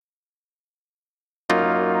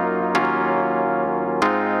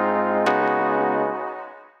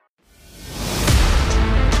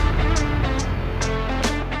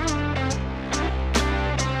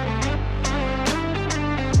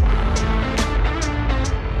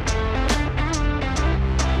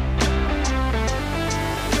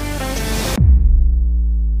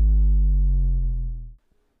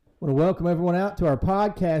Welcome everyone out to our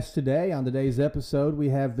podcast today. On today's episode, we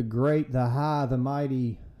have the great, the high, the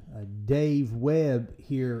mighty Dave Webb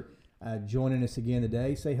here joining us again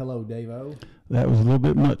today. Say hello, Dave-O. That was a little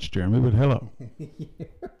bit much, Jeremy, but hello.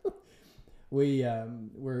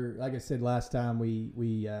 We're like I said last time,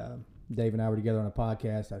 we Dave and I were together on a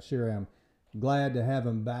podcast. I sure am glad to have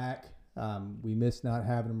him back. We missed not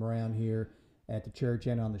having him around here at the church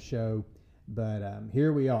and on the show, but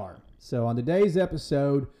here we are. So on today's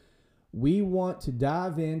episode, we want to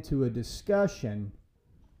dive into a discussion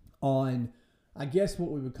on, I guess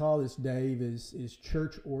what we would call this, Dave, is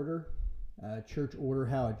church order. Church order,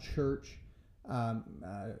 how a church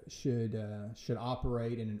should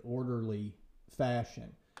operate in an orderly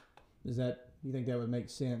fashion. You think that would make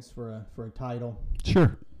sense for a title?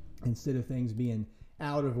 Sure. Instead of things being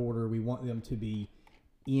out of order, we want them to be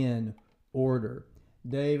in order.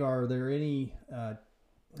 Dave, are there any?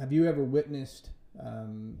 Have you ever witnessed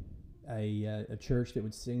a church that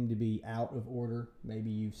would seem to be out of order? Maybe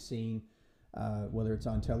you've seen, whether it's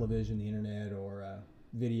on television, the internet, or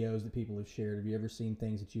videos that people have shared. Have you ever seen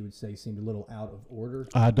things that you would say seemed a little out of order?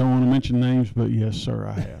 I don't want to mention names, but yes, sir,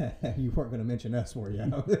 I have. You weren't going to mention us, were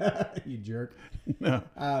you? You jerk. No,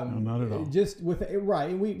 no, not at all. Just with right,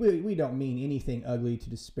 and we don't mean anything ugly to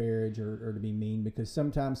disparage or to be mean, because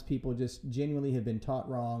sometimes people just genuinely have been taught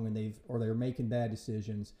wrong and they're making bad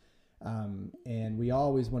decisions. And we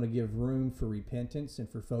always want to give room for repentance and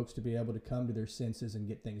for folks to be able to come to their senses and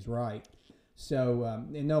get things right. So,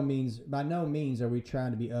 by no means are we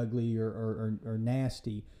trying to be ugly or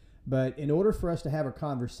nasty, but in order for us to have a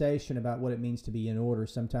conversation about what it means to be in order,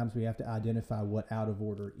 sometimes we have to identify what out of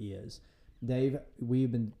order is. Dave,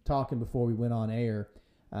 we've been talking before we went on air,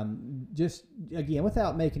 just again,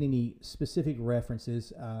 without making any specific references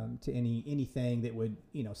to anything that would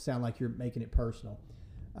sound like you're making it personal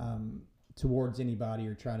towards anybody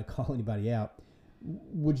or trying to call anybody out.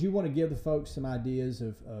 Would you want to give the folks some ideas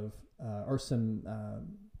or some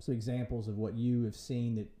examples of what you have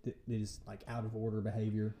seen that is like out of order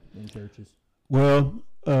behavior in churches? Well,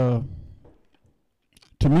 to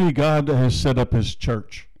me, God has set up His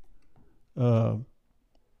church, the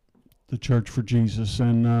Church for Jesus,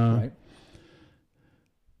 and right.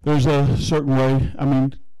 There's a certain way. I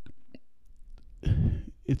mean,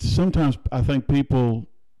 it's sometimes I think people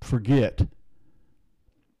forget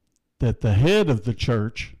that the head of the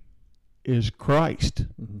church is Christ.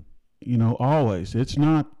 Mm-hmm. Always. It's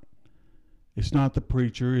not the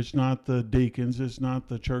preacher, it's not the deacons, it's not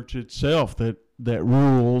the church itself that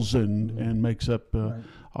rules and makes up right.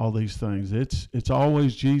 all these things. It's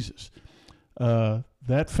always Jesus.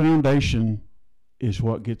 That foundation is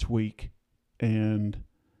what gets weak, and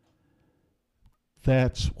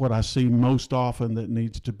that's what I see most often that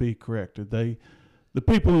needs to be corrected. The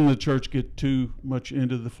people in the church get too much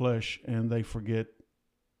into the flesh, and they forget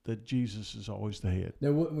that Jesus is always the head.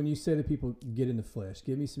 Now, when you say that people get in the flesh,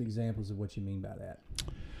 give me some examples of what you mean by that.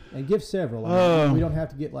 And give several. We don't have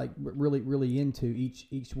to get like really, really into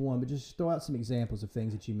each one, but just throw out some examples of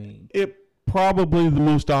things that you mean. It probably the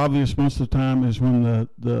most obvious most of the time is when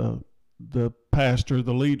the pastor,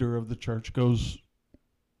 the leader of the church, goes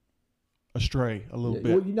astray a little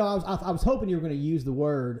bit. Well, I was hoping you were going to use the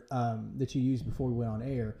word that you used before we went on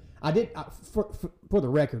air. I did. For the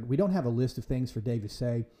record, we don't have a list of things for Dave to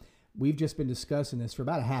say. We've just been discussing this for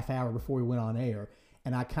about a half hour before we went on air,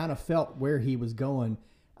 and I kind of felt where he was going.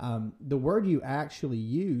 The word you actually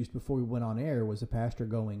used before we went on air was a pastor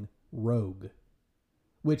going rogue,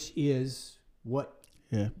 which is what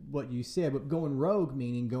you said. But going rogue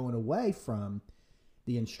meaning going away from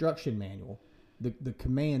the instruction manual. The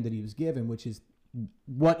command that he was given, which is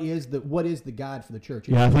what is the guide for the church.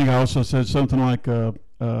 Yeah, I think I also said something like going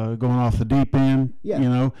off the deep end.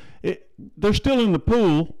 Yeah. They're still in the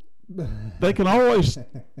pool. They can always,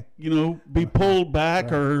 be pulled back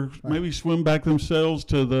right. or maybe swim back themselves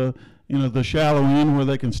to the shallow end where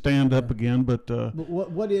they can stand up again. But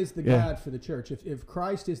what is the guide for the church? If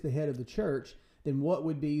Christ is the head of the church, then what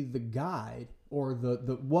would be the guide, or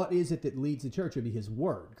the what is it that leads the church? It would be His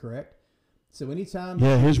word, correct? So anytime...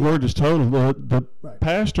 Yeah, His word is total. The right.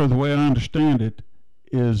 pastor, the way I understand it,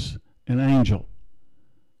 is an angel,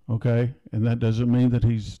 okay? And that doesn't mean that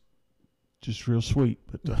he's just real sweet,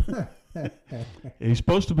 but he's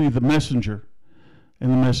supposed to be the messenger.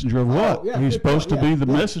 And the messenger of what? Yeah, he's supposed to be the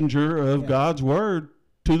messenger of God's word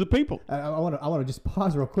to the people. I want to just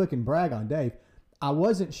pause real quick and brag on Dave. I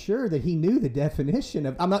wasn't sure that he knew the definition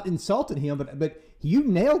of... I'm not insulting him, but you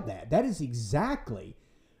nailed that. That is exactly...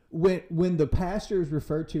 When the pastor is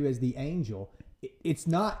referred to as the angel, It's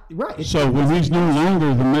not right. So when he's no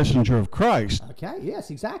longer the messenger of Christ, okay, yes,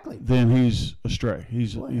 exactly. Then he's astray.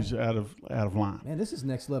 He's out of line. Man, this is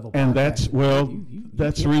next level. And that's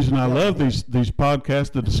that's the reason I love these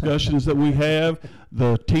podcasts, the discussions that we have,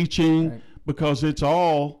 the teaching, right. Because it's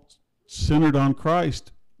all centered on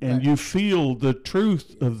Christ, and right. You feel the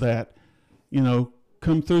truth of that,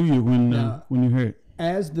 come through you when you hear it.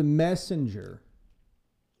 As the messenger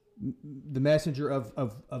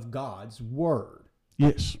of God's word.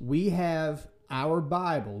 Yes. We have our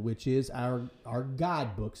Bible, which is our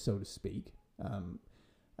guidebook, so to speak.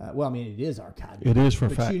 It is our guidebook. It is for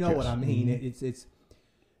but fact. You know yes. what I mean. Mm-hmm. It's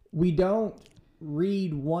we don't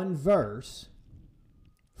read one verse,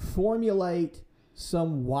 formulate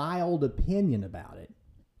some wild opinion about it,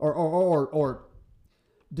 or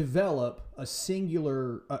develop a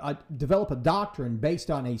doctrine based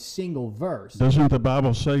on a single verse. Doesn't the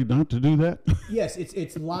Bible say not to do that? Yes,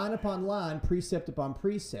 it's line upon line, precept upon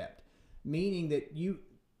precept, meaning that you,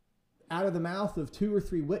 out of the mouth of 2 or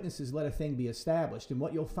 3 witnesses, let a thing be established. And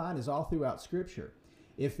what you'll find is all throughout Scripture,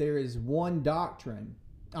 if there is a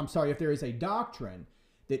doctrine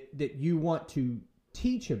that you want to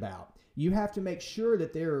teach about, you have to make sure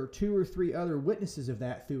that there are 2 or 3 other witnesses of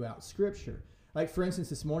that throughout Scripture. Like, for instance,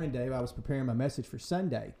 this morning, Dave, I was preparing my message for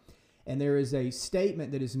Sunday, and there is a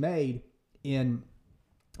statement that is made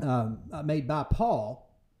by Paul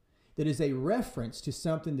that is a reference to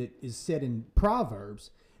something that is said in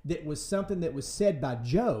Proverbs, that was something that was said by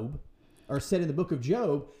Job, or said in the book of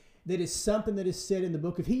Job, that is something that is said in the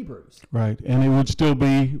book of Hebrews. Right, and it would still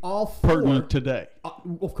be pertinent today.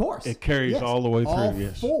 Of course. It carries all the way through, all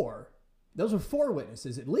yes. 4. Those are 4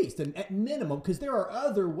 witnesses at least, and at minimum, because there are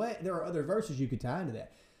other verses you could tie into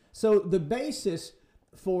that. So the basis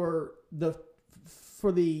for the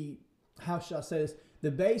how shall I say this?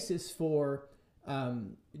 The basis for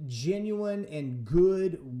genuine and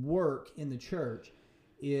good work in the church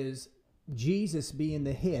is Jesus being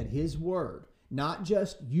the head, His word. Not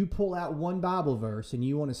just you pull out one Bible verse and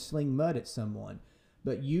you want to sling mud at someone,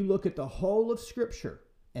 but you look at the whole of Scripture,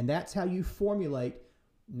 and that's how you formulate.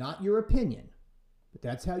 Not your opinion, but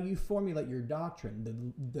that's how you formulate your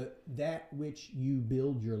doctrine, that which you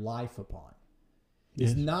build your life upon.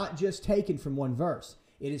 Yes. It's not just taken from one verse.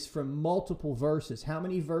 It is from multiple verses. How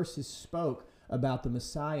many verses spoke about the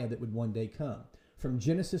Messiah that would one day come? From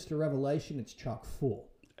Genesis to Revelation, it's chock full.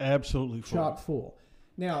 Absolutely full. Chock full.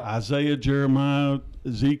 Now, Isaiah, Jeremiah,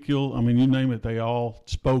 Ezekiel, you name it, they all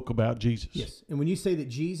spoke about Jesus. Yes, and when you say that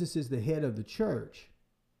Jesus is the head of the church,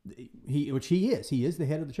 which he is the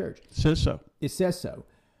head of the church. It says so. It says so.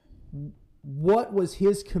 What was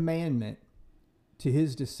his commandment to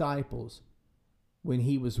his disciples when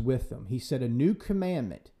he was with them? He said, "A new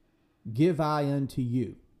commandment give I unto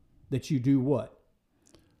you, that you do what?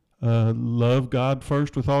 Love God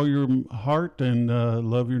first with all your heart, and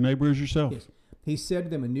love your neighbor as yourself." Yes. He said to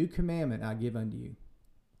them, "A new commandment I give unto you.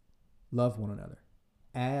 Love one another,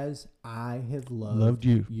 as I have loved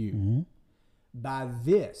you." Mm-hmm. By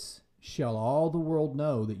this shall all the world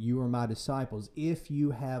know that you are my disciples, if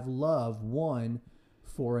you have love one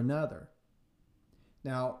for another.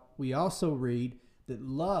 Now, we also read that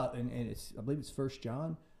love, and I believe it's 1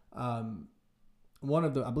 John, one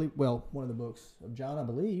of the books of John, I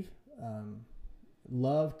believe,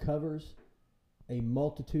 love covers a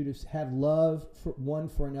multitude of, have love for one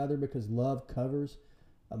for another, because love covers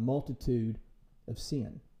a multitude of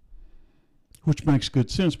sin. Which makes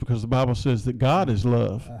good sense, because the Bible says that God is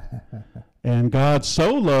love. And God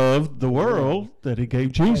so loved the world that He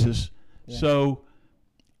gave Jesus. Yeah. So,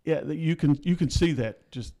 you can see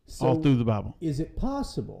that just all through the Bible. Is it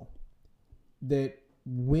possible that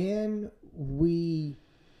when we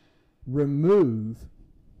remove...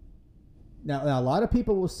 Now, a lot of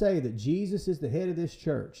people will say that Jesus is the head of this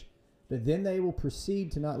church, but then they will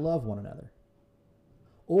proceed to not love one another.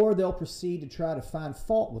 Or they'll proceed to try to find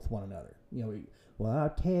fault with one another. Well, I'll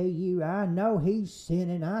tell you, I know he's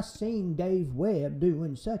sinning. I seen Dave Webb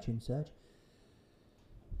doing such and such.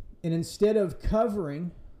 And instead of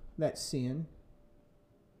covering that sin,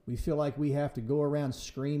 we feel like we have to go around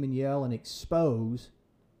scream and yell and expose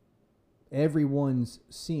everyone's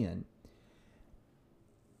sin.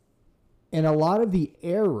 And a lot of the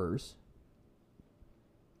errors,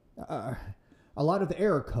 a lot of the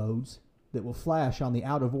error codes that will flash on the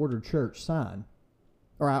out-of-order church sign,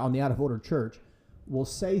 or on the out-of-order church, will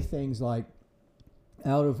say things like,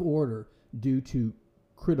 out of order due to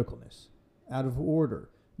criticalness, out of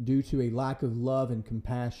order due to a lack of love and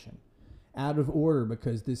compassion, out of order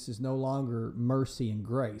because this is no longer mercy and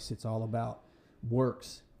grace. It's all about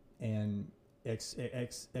works and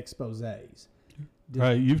exposés.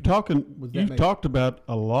 Right. You've talked about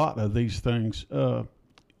a lot of these things.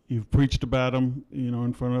 You've preached about them,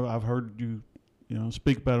 in front of. I've heard you,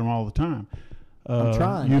 speak about them all the time. I'm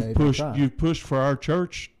trying. You've pushed for our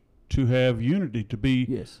church to have unity, to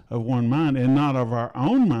be of one mind, and not of our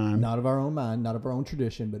own mind. Not of our own mind, not of our own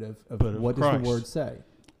tradition, but of what Christ. does the Word say?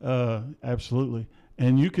 Absolutely.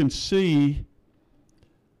 And you can see,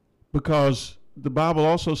 because the Bible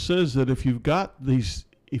also says that if you've got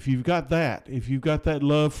that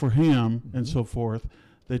love for Him and so forth,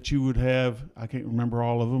 that you would have, I can't remember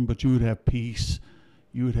all of them, but you would have peace.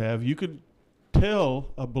 You could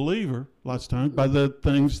tell a believer lots of times by the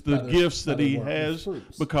things, the gifts that he has,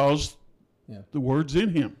 because the Word's in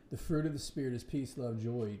him. The fruit of the Spirit is peace, love,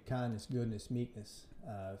 joy, kindness, goodness, meekness,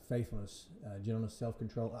 faithfulness, gentleness,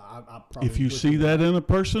 self-control. If you see that in a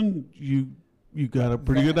person, you got a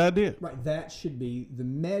pretty good idea. Right. That should be the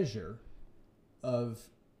measure of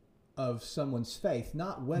someone's faith,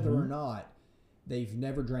 not whether or not they've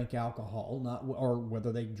never drank alcohol, or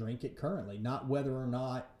whether they drink it currently, not whether or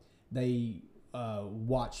not they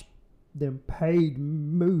watch them paid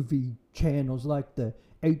movie channels like the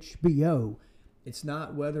HBO. It's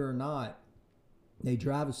not whether or not they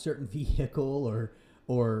drive a certain vehicle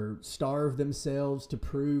or starve themselves to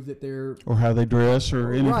prove that they're, or how they dress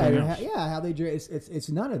or anything else. How they dress. It's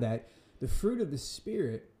none of that. The fruit of the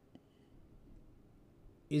Spirit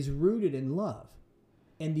is rooted in love,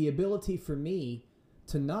 and the ability for me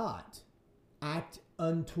to not act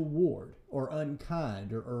untoward or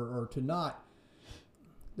unkind or to not.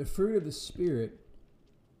 The fruit of the Spirit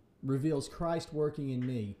reveals Christ working in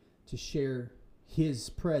me to share His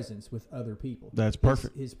presence with other people. That's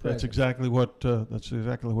perfect. That's exactly what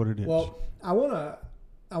it is. Well, I want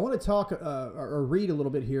to talk or read a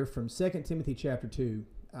little bit here from 2 Timothy chapter 2.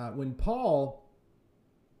 When Paul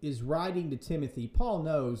is writing to Timothy, Paul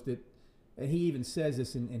knows that, and he even says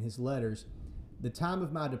this in his letters, the time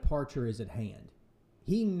of my departure is at hand.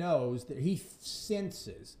 He knows that he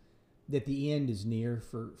senses that the end is near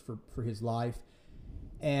for his life.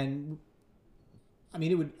 And I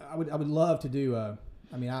mean, I would love to do I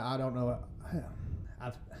don't know.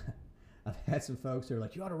 I've had some folks that are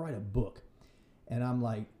like, you ought to write a book. And I'm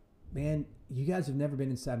like, man, you guys have never been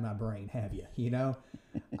inside my brain, have you?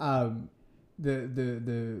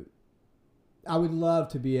 I would love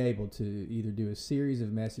to be able to either do a series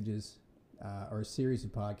of messages or a series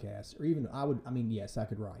of podcasts, or even I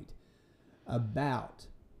could write about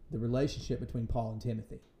the relationship between Paul and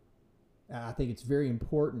Timothy. I think it's very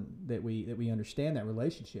important that we understand that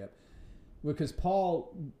relationship, because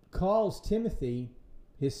Paul calls Timothy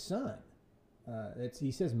his son.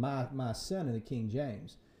 He says my son in the King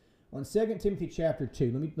James. On 2 Timothy chapter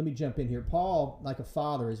 2, let me jump in here. Paul, like a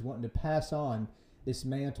father, is wanting to pass on this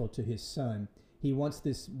mantle to his son. He wants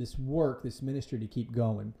this work, this ministry to keep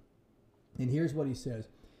going. And here's what he says,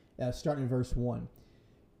 starting in verse 1.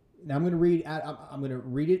 Now I'm going to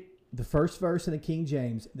read it, the first verse in the King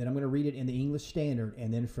James, then I'm going to read it in the English Standard,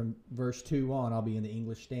 and then from verse 2 on, I'll be in the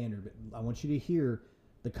English Standard. But I want you to hear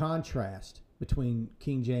the contrast between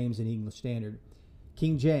King James and English Standard.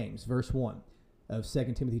 King James, verse 1 of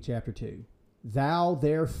 2 Timothy chapter 2. Thou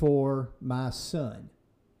therefore, my son,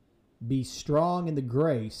 be strong in the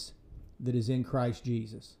grace that is in Christ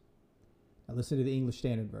Jesus. Now listen to the English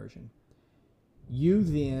Standard Version. You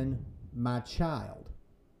then, my child,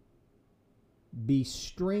 be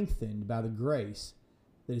strengthened by the grace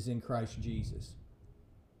that is in Christ Jesus.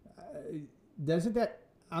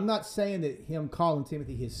 I'm not saying that him calling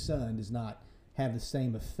Timothy his son does not have the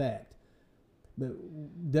same effect, but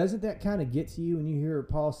doesn't that kind of get to you when you hear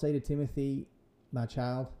Paul say to Timothy, my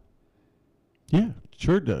child? Yeah,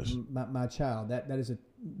 sure does. My child. That is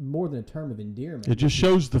more than a term of endearment. It just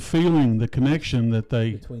shows the feeling, the connection that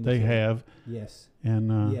they have. Yes.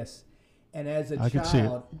 And yes. And as a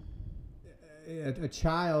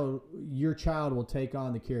child, your child will take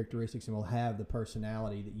on the characteristics and will have the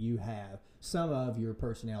personality that you have. Some of your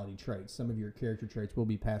personality traits, some of your character traits will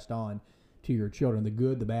be passed on to your children, the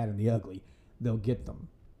good, the bad, and the ugly. They'll get them.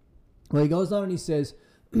 Well, he goes on and he says,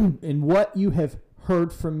 and what you have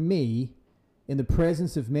heard from me in the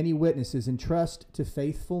presence of many witnesses, entrust to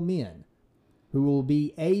faithful men who will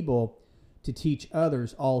be able to teach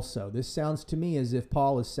others also. This sounds to me as if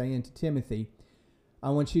Paul is saying to Timothy,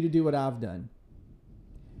 I want you to do what I've done.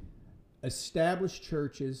 Establish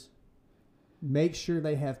churches. Make sure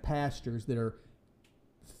they have pastors that are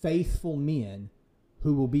faithful men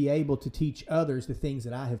who will be able to teach others the things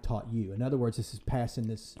that I have taught you. In other words, this is passing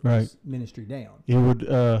this ministry down. It would,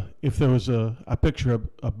 if there was I picture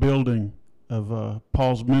a building of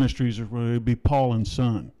Paul's ministries, it would be Paul and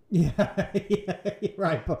Son. Yeah,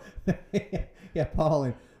 right. Yeah,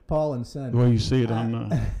 Paul and Son. The way you see it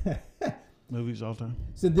on movies all the time.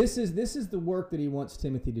 So this is the work that he wants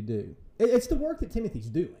Timothy to do. It's the work that Timothy's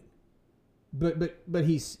doing, but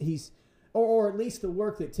he's or at least the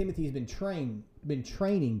work that Timothy's been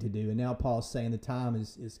training to do. And now Paul's saying the time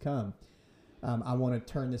is come. I want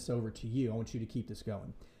to turn this over to you. I want you to keep this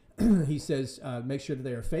going. He says, make sure that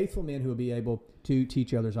they are faithful men who will be able to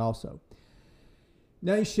teach others also.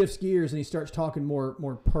 Now he shifts gears and he starts talking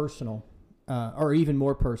more personal, or even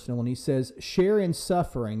more personal. And he says, share in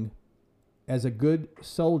suffering as a good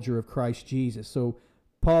soldier of Christ Jesus. So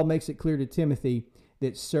Paul makes it clear to Timothy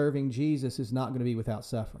that serving Jesus is not going to be without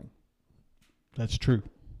suffering. That's true.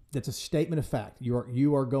 That's a statement of fact.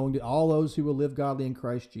 You are going to, all those who will live godly in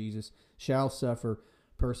Christ Jesus shall suffer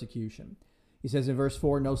persecution. He says in verse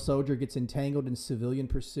 4, no soldier gets entangled in civilian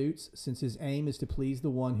pursuits, since his aim is to please the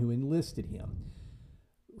one who enlisted him.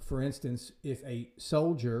 For instance, if a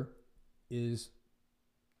soldier is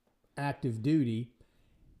active duty,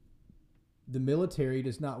 the military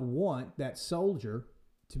does not want that soldier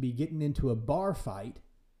to be getting into a bar fight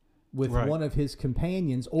with one of his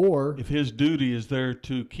companions, or if his duty is there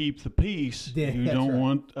to keep the peace, you don't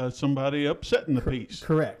want somebody upsetting the peace.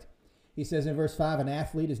 Correct. He says in verse 5, an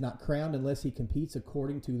athlete is not crowned unless he competes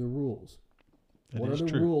according to the rules. What are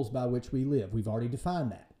the rules by which we live? We've already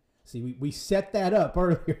defined that. See, we set that up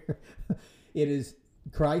earlier. It is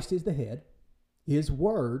Christ is the head. His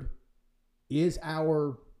word is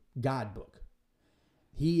our guidebook.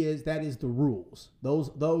 That is the rules.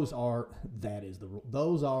 Those are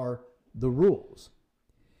the rules.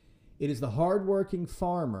 It is the hardworking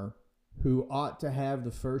farmer who ought to have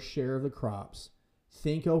the first share of the crops.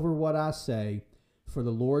 Think over what I say, for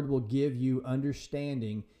the Lord will give you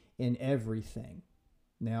understanding in everything.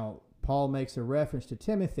 Now, Paul makes a reference to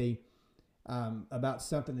Timothy about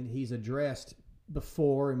something that he's addressed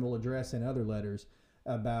before and will address in other letters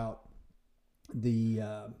about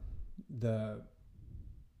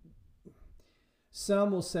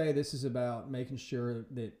some will say this is about making sure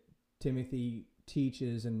that Timothy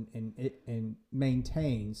teaches and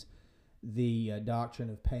maintains the doctrine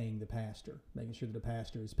of paying the pastor, making sure that the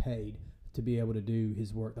pastor is paid to be able to do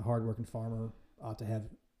his work. The hardworking farmer ought to have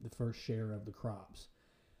the first share of the crops.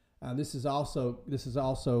 This could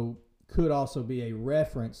also be a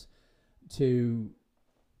reference to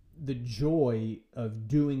the joy of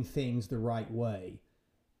doing things the right way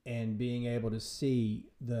and being able to see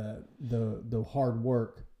the hard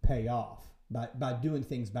work pay off by doing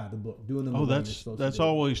things by the book, doing them. That's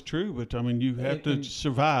always true, but I mean, you have to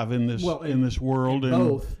survive in this world,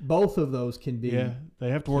 and both of those can be. Yeah, they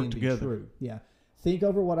have to work together. True. Yeah, think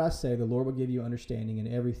over what I say. The Lord will give you understanding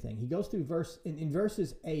in everything. He goes through in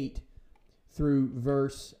verses 8 through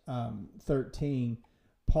verse 13.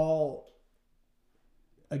 Paul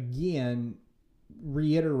again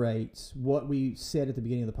reiterates what we said at the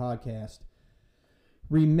beginning of the podcast.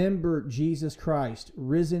 Remember Jesus Christ,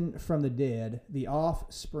 risen from the dead, the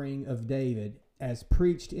offspring of David, as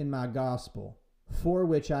preached in my gospel, for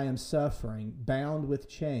which I am suffering, bound with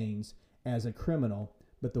chains as a criminal,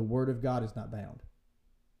 but the word of God is not bound.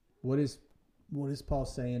 What is Paul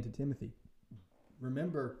saying to Timothy?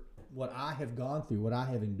 Remember what I have gone through, what I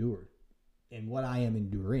have endured, and what I am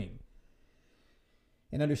enduring.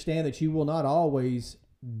 And understand that you will not always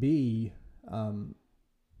be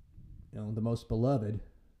the most beloved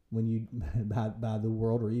when you by the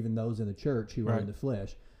world, or even those in the church who are in the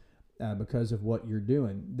flesh, because of what you're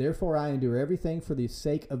doing. Therefore I endure everything for the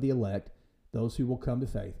sake of the elect, those who will come to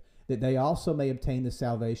faith, that they also may obtain the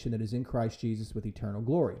salvation that is in Christ Jesus with eternal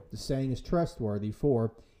glory. The saying is trustworthy,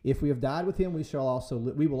 for if we have died with him, we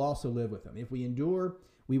will also live with him. If we endure,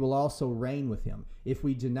 we will also reign with him. If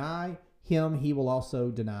we deny him, he will also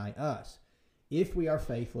deny us. If we are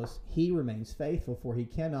faithless, he remains faithful, for he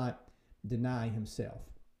cannot deny himself.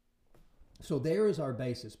 So there is our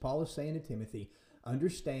basis. Paul is saying to Timothy,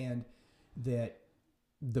 understand that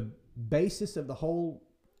the basis of the whole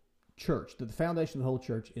church, the foundation of the whole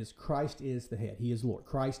church, is Christ is the head. He is Lord.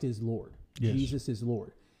 Christ is Lord. Yes. Jesus is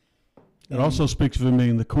Lord. It also speaks of him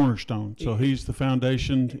being the cornerstone. So he's the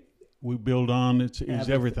foundation we build on. He's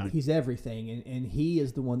everything. He's everything. And he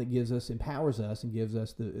is the one that empowers us and gives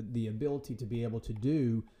us the ability to be able to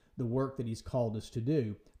do the work that he's called us to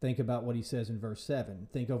do. Think about what he says in verse 7.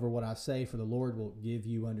 Think over what I say, for the Lord will give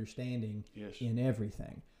you understanding in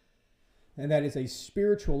everything. And that is a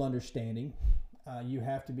spiritual understanding. You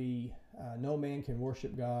have to be, no man can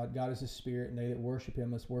worship God. God is a spirit, and they that worship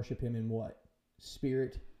him must worship him in what?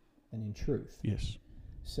 Spirit and in truth. Yes.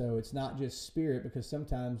 So it's not just spirit, because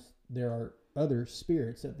sometimes there are other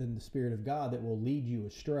spirits than the Spirit of God that will lead you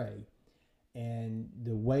astray. And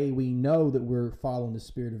the way we know that we're following the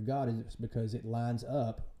Spirit of God is because it lines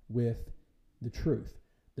up with the truth.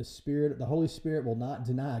 The Holy Spirit will not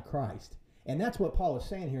deny Christ. And that's what Paul is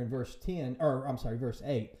saying here in verse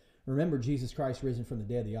 8. Remember Jesus Christ risen from the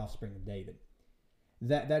dead, the offspring of David.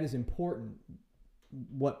 That is important.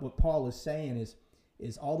 What Paul is saying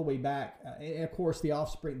is all the way back, and of course the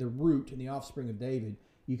offspring, the root and the offspring of David.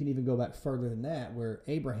 You can even go back further than that, where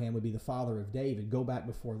Abraham would be the father of David. Go back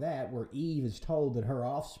before that, where Eve is told that her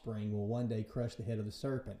offspring will one day crush the head of the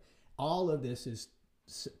serpent. All of this is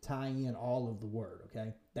tying in all of the Word,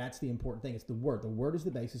 okay? That's the important thing. It's the Word. The Word is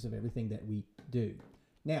the basis of everything that we do.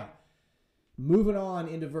 Now, moving on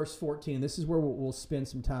into verse 14. This is where we'll spend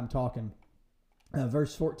some time talking.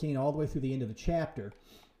 Verse 14 all the way through the end of the chapter.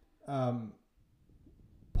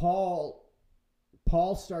 Paul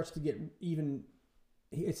starts to get even...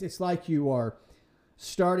 It's like you are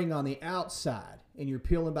starting on the outside and you're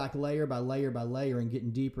peeling back layer by layer by layer and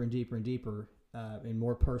getting deeper and deeper and deeper and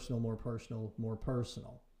more personal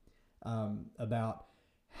about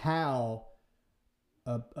how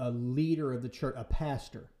a leader of the church, a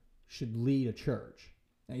pastor, should lead a church.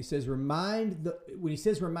 Now he says when he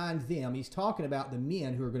says remind them, he's talking about the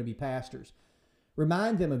men who are going to be pastors.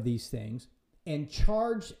 Remind them of these things and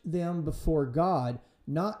charge them before God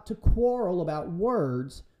not to quarrel about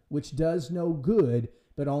words, which does no good,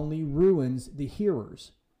 but only ruins the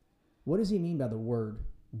hearers. What does he mean by the word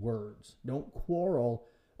words? Don't quarrel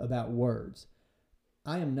about words.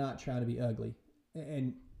 I am not trying to be ugly,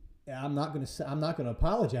 and I'm not going to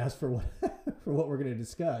apologize for what we're going to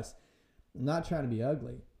discuss. I'm not trying to be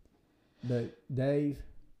ugly, but Dave,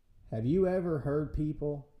 have you ever heard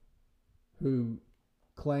people who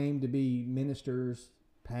claim to be ministers,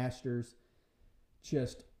 pastors,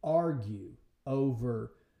 just argue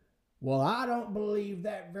over, well, I don't believe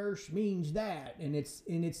that verse means that, and it's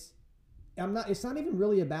not even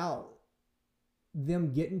really about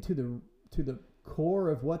them getting to the core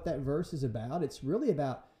of what that verse is about. It's really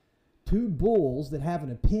about two bulls that have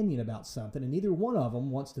an opinion about something, and neither one of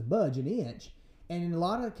them wants to budge an inch, and in a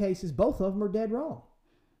lot of cases both of them are dead wrong.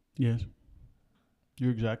 Yes,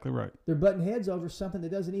 you're exactly right. They're butting heads over something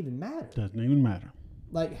that doesn't even matter. Doesn't even matter.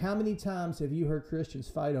 Like, how many times have you heard Christians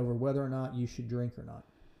fight over whether or not you should drink or not?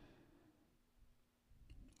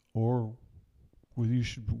 Or whether you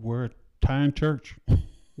should wear a tie in church.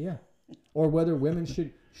 Yeah. Or whether women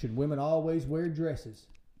should women always wear dresses.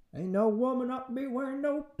 Ain't no woman up be wearing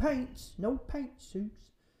no paint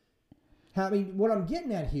suits. What I'm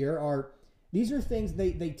getting at here these are things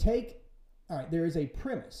they take. All right, there is a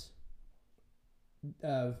premise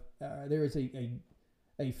of there is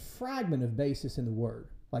a fragment of basis in the Word.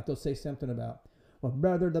 Like they'll say something about, well,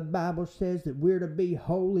 brother, the Bible says that we're to be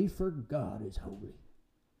holy for God is holy.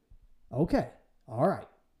 Okay. All right.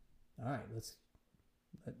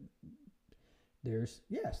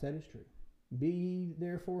 Yes, that is true. Be ye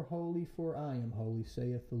therefore holy, for I am holy,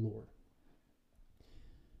 saith the Lord.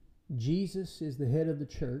 Jesus is the head of the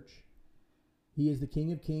church. He is the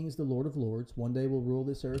King of kings, the Lord of lords. One day will rule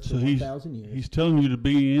this earth for 1,000 years. He's telling you to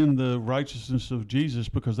be in the righteousness of Jesus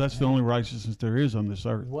because that's the only righteousness there is on this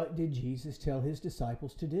earth. What did Jesus tell his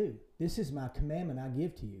disciples to do? This is my commandment I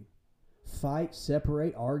give to you. Fight,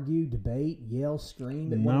 separate, argue, debate, yell,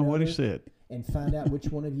 scream at one another. Not what he said. And find out which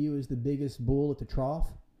one of you is the biggest bull at the trough?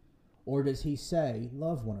 Or does he say,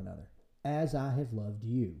 love one another, as I have loved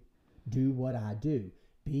you? Do what I do.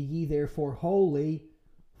 Be ye therefore holy,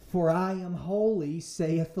 for I am holy,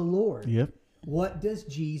 saith the Lord. Yep. What does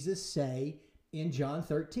Jesus say in John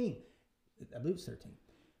 13? I believe it's 13.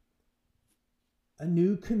 A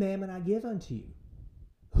new commandment I give unto you.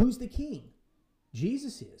 Who's the king?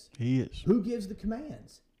 Jesus is. He is. Who gives the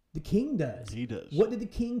commands? The king does. He does. What did the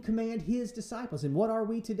king command his disciples? And what are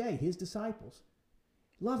we today? His disciples.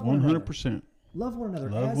 Love one 100%. another. Love one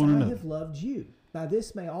another Love as one I another. have loved you. By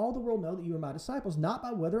this may all the world know that you are my disciples, not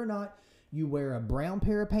by whether or not you wear a brown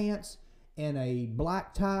pair of pants and a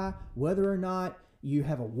black tie, whether or not you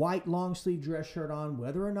have a white long sleeve dress shirt on,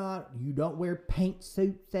 whether or not you don't wear paint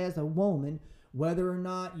suits as a woman, whether or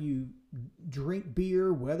not you drink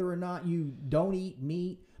beer, whether or not you don't eat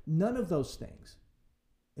meat, none of those things.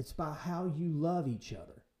 It's by how you love each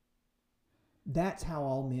other. That's how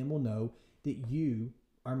all men will know that you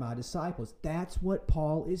are my disciples. That's what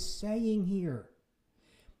Paul is saying here.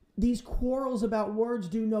 These quarrels about words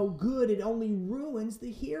do no good. It only ruins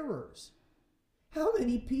the hearers. How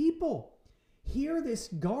many people hear this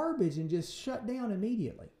garbage and just shut down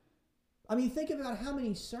immediately? I mean, think about how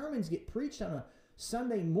many sermons get preached on a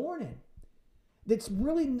Sunday morning that's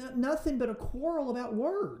really nothing but a quarrel about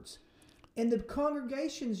words. And the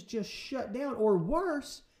congregations just shut down. Or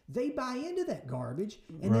worse, they buy into that garbage,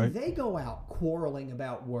 and Right. then they go out quarreling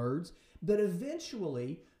about words. But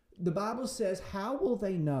eventually, the Bible says, how will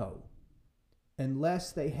they know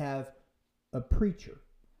unless they have a preacher?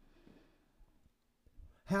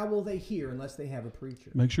 How will they hear unless they have a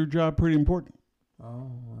preacher? Makes your job pretty important.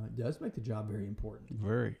 Oh, it does make the job very important.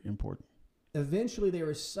 Very important. Eventually,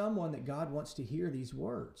 there is someone that God wants to hear these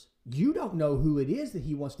words. You don't know who it is that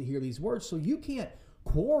he wants to hear these words, so you can't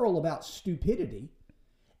quarrel about stupidity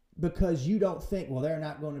because you don't think, well, they're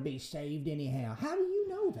not going to be saved anyhow. How do you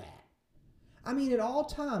know that? I mean, at all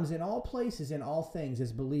times, in all places, in all things,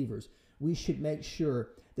 as believers, we should make sure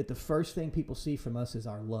that the first thing people see from us is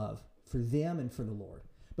our love for them and for the Lord.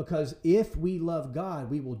 Because if we love God,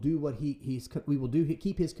 we will do what keep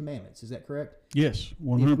His commandments. Is that correct? Yes,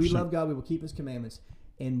 100%. If we love God, we will keep His commandments,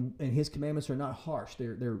 and His commandments are not harsh.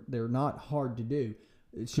 They're not hard to do.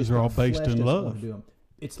 It's just they're all the based flesh in doesn't love. want to do them.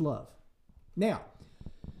 It's love. Now,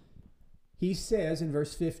 he says in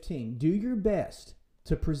verse 15, "Do your best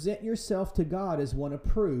to present yourself to God as one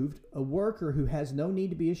approved, a worker who has no need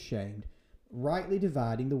to be ashamed, rightly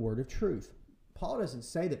dividing the word of truth." Paul doesn't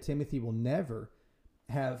say that Timothy will never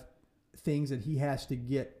have things that he has to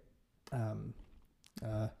get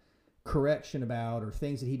correction about, or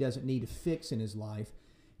things that he doesn't need to fix in his life.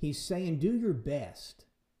 He's saying, do your best.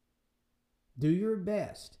 Do your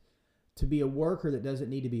best to be a worker that doesn't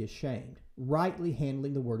need to be ashamed, rightly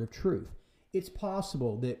handling the word of truth. It's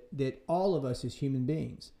possible that all of us as human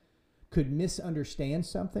beings could misunderstand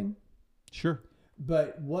something. Sure.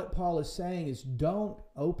 But what Paul is saying is, don't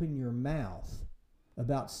open your mouth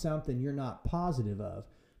about something you're not positive of,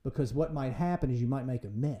 because what might happen is you might make a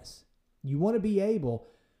mess. You want to be able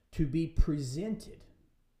to be presented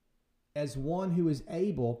as one who is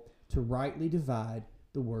able to rightly divide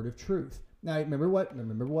the word of truth. Now, remember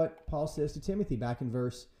what Paul says to Timothy back in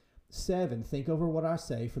verse 7. Think over what I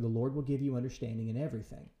say, for the Lord will give you understanding in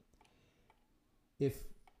everything. If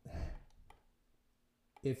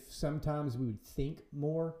sometimes we would think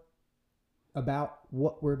more about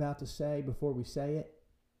what we're about to say before we say it,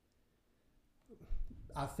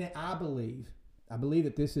 I believe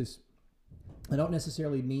that this is, I don't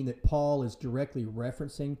necessarily mean that Paul is directly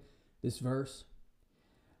referencing this verse,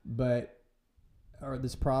 or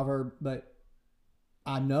this proverb, but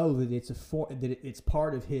I know that it's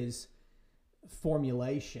part of his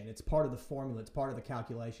formulation. It's part of the formula. It's part of the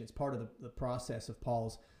calculation. It's part of the process of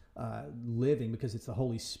Paul's living, because it's the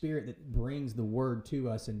Holy Spirit that brings the word to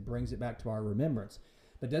us and brings it back to our remembrance.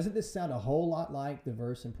 But doesn't this sound a whole lot like the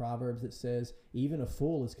verse in Proverbs that says, even a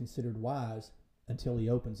fool is considered wise until he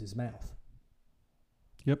opens his mouth?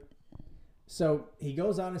 Yep. So he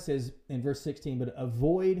goes on and says in verse 16, but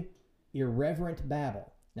avoid irreverent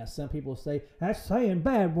babble. Now some people say, that's saying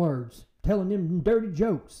bad words, telling them dirty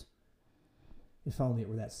jokes. If only it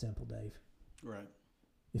were that simple, Dave. Right.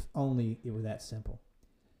 If only it were that simple.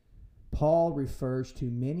 Paul refers to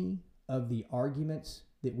many of the arguments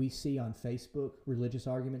that we see on Facebook, religious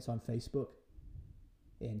arguments on Facebook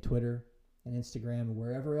and Twitter and Instagram and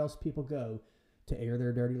wherever else people go to air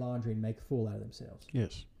their dirty laundry and make a fool out of themselves.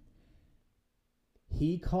 Yes.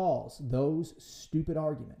 He calls those stupid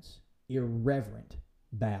arguments irreverent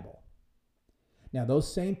babble. Now,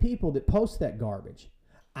 those same people that post that garbage,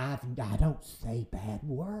 I don't say bad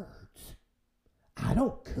words. I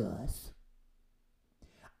don't cuss.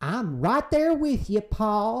 I'm right there with you,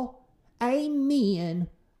 Paul. Amen.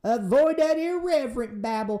 Avoid that irreverent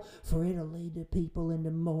babble, for it'll lead the people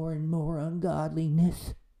into more and more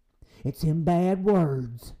ungodliness. It's in bad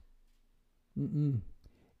words.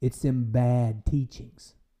 It's in bad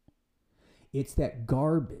teachings. It's that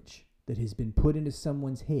garbage that has been put into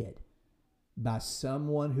someone's head by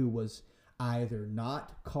someone who was either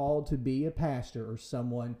not called to be a pastor or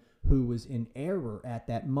someone who was in error at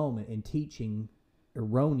that moment in teaching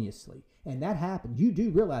erroneously. And that happens. You do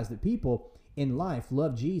realize that people in life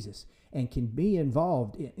love Jesus and can be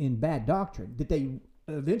involved in bad doctrine that they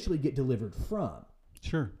eventually get delivered from.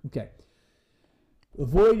 Sure. Okay.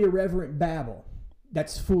 Avoid irreverent babble.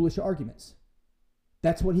 That's foolish arguments.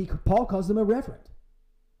 That's what Paul calls them irreverent.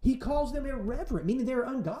 He calls them irreverent, meaning they're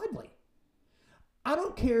ungodly. I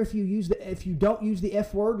don't care if you don't use the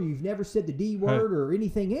F word, or you've never said the D word, or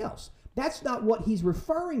anything else. That's not what he's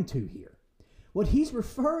referring to here. What he's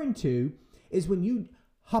referring to is when you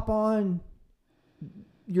hop on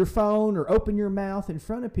your phone or open your mouth in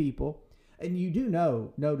front of people, and you do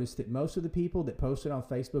notice that most of the people that post it on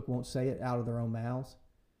Facebook won't say it out of their own mouths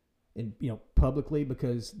and publicly,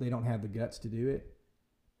 because they don't have the guts to do it.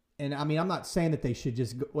 And I mean, I'm not saying that they should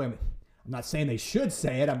just go, I'm not saying they should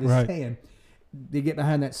say it. I'm just saying they get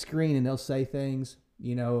behind that screen and they'll say things,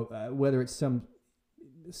 whether it's some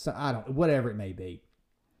whatever it may be,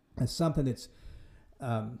 as something that's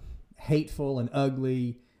hateful and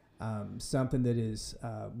ugly, something that is,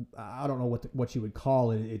 I don't know what you would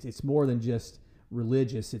call it. It's more than just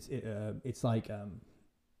religious. It's like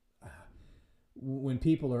when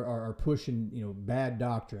people are pushing, bad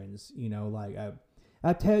doctrines, like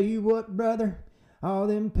I tell you what, brother, all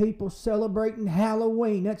them people celebrating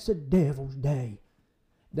Halloween, that's the devil's day.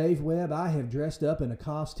 Dave Webb, I have dressed up in a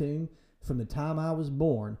costume from the time I was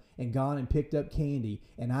born and gone and picked up candy,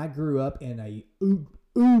 and I grew up in a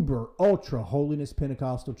uber ultra holiness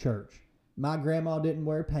Pentecostal church. My grandma didn't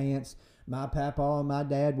wear pants. My papa and my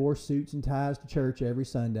dad wore suits and ties to church every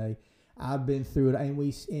Sunday. I've been through it,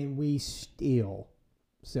 and we still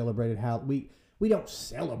celebrated Halloween. We don't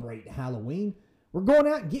celebrate Halloween. We're going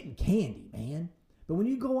out and getting candy, man. But when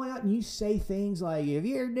you go out and you say things like, if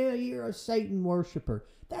you're a Satan worshiper,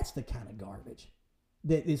 that's the kind of garbage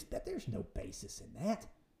that there's no basis in that.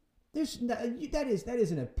 That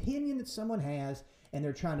is an opinion that someone has, and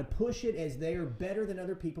they're trying to push it as they are better than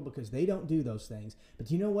other people because they don't do those things. But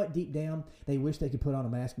you know what? Deep down, they wish they could put on a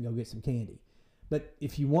mask and go get some candy. But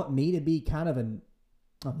if you want me to be kind of I'm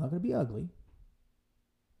not going to be ugly.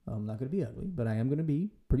 I'm not going to be ugly, but I am going to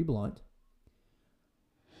be pretty blunt.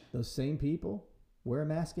 Those same people wear a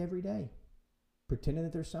mask every day, pretending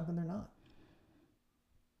that there's something they're not.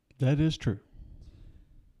 That is true.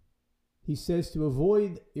 He says to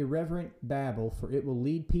avoid irreverent babble, for it will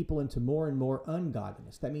lead people into more and more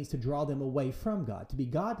ungodliness. That means to draw them away from God. To be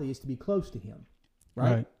godly is to be close to Him.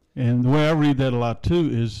 Right? And the way I read that a lot too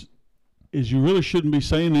is you really shouldn't be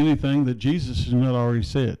saying anything that Jesus has not already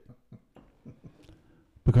said.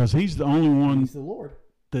 Because He's the only one. He's the Lord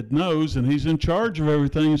that knows, and He's in charge of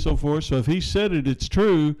everything and so forth. So if He said it, it's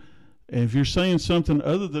true. And if you're saying something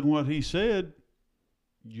other than what He said,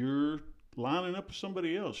 you're lining up with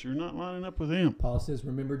somebody else. You're not lining up with Him. Paul says,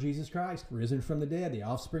 remember Jesus Christ, risen from the dead, the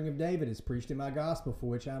offspring of David, is preached in my gospel, for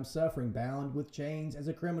which I'm suffering, bound with chains as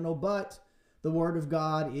a criminal, but the word of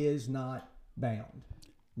God is not bound.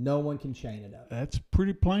 No one can chain it up. That's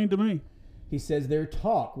pretty plain to me. He says their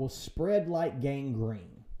talk will spread like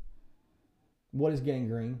gangrene. What is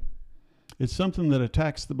gangrene? It's something that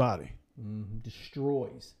attacks the body.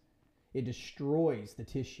 Destroys. It destroys the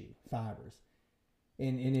tissue fibers.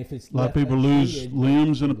 And if it's a lot of people lose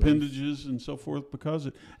limbs and appendages and so forth because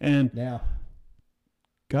it. And now,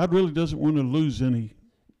 God really doesn't want to lose any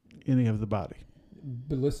of the body.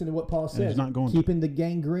 But listen to what Paul says. He's not going keeping the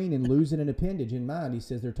gangrene and losing an appendage in mind. He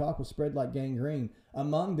says their talk will spread like gangrene.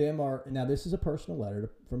 Among them are, now this is a personal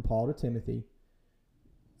letter from Paul to Timothy.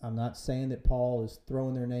 I'm not saying that Paul is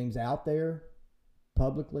throwing their names out there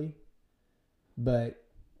publicly, but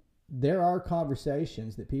there are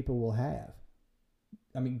conversations that people will have.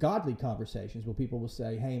 I mean, godly conversations where people will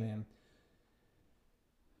say, hey, man,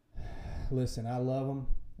 listen, I love them,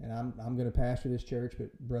 and I'm going to pastor this church,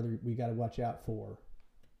 but, brother, we got to watch out for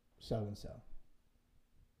so-and-so.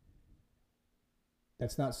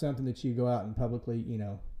 That's not something that you go out and publicly,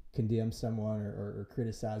 condemn someone or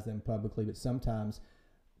criticize them publicly, but sometimes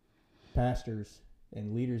pastors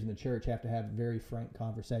and leaders in the church have to have very frank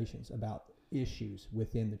conversations about issues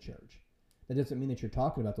within the church. That doesn't mean that you're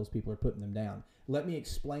talking about those people or putting them down. Let me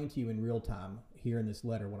explain to you in real time here in this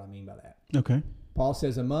letter what I mean by that. Okay. Paul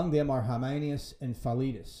says, among them are Hymenaeus and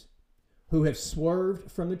Philetus, who have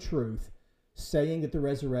swerved from the truth, saying that the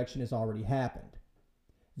resurrection has already happened.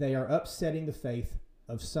 They are upsetting the faith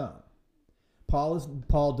of some.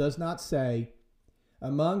 Paul does not say,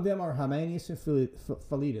 among them are Hymenaeus and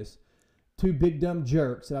Philetus, two big dumb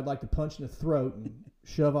jerks that I'd like to punch in the throat and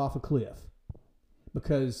shove off a cliff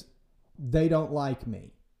because they don't like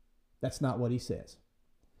me. That's not what he says.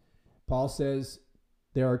 Paul says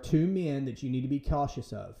there are two men that you need to be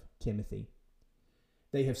cautious of, Timothy.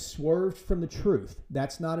 They have swerved from the truth.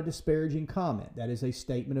 That's not a disparaging comment. That is a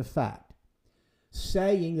statement of fact.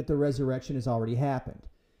 Saying that the resurrection has already happened.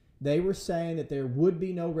 They were saying that there would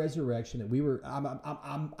be no resurrection. That we were.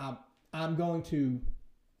 I'm going to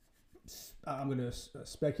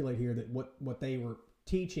speculate here that what they were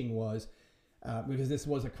teaching was, because this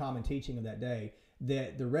was a common teaching of that day,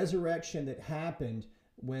 that the resurrection that happened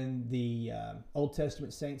when the Old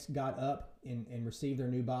Testament saints got up and received their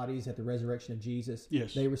new bodies at the resurrection of Jesus,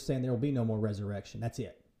 yes, they were saying there will be no more resurrection. That's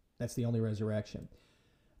it. That's the only resurrection.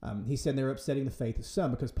 He said they're upsetting the faith of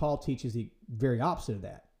some because Paul teaches the very opposite of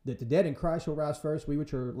that, that the dead in Christ will rise first. We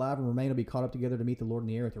which are alive and remain will be caught up together to meet the Lord in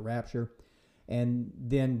the air at the rapture. And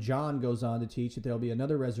then John goes on to teach that there will be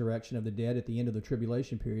another resurrection of the dead at the end of the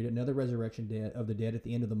tribulation period, another resurrection of the dead at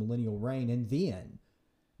the end of the millennial reign, and then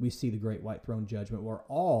we see the great white throne judgment where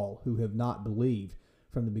all who have not believed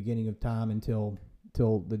from the beginning of time until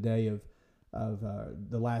till the day of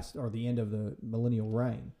the last or the end of the millennial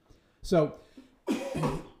reign. So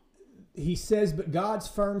he says, but God's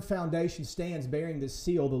firm foundation stands bearing this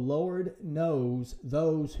seal. The Lord knows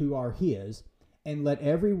those who are his, and let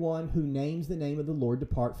everyone who names the name of the Lord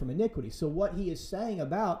depart from iniquity. So what he is saying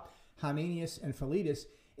about Hymenaeus and Philetus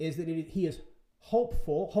is that he is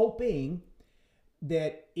hoping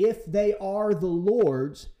that if they are the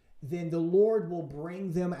Lord's, then the Lord will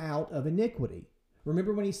bring them out of iniquity.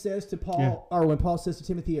 Remember when he says to Paul, or when Paul says to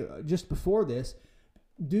Timothy just before this,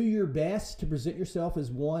 do your best to present yourself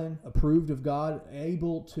as one approved of God,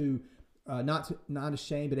 able to, not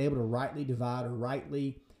ashamed, but able to rightly divide or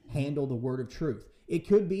rightly handle the word of truth. It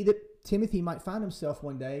could be that Timothy might find himself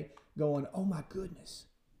one day going, oh my goodness,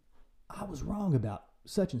 I was wrong about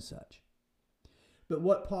such and such. But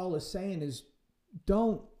what Paul is saying is,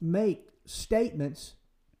 don't make statements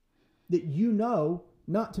that you know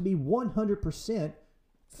not to be 100%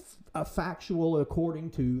 factual according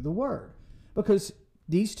to the word. Because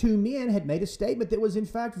these two men had made a statement that was in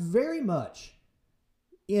fact very much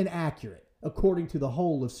inaccurate according to the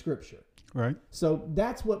whole of Scripture. Right. So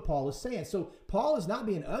that's what Paul is saying. So Paul is not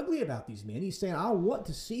being ugly about these men. He's saying, I want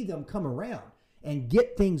to see them come around and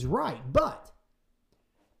get things right. But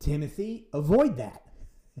Timothy, avoid that.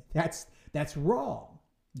 That's wrong.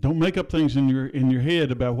 Don't make up things in your head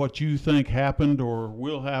about what you think happened or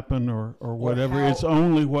will happen or whatever. It's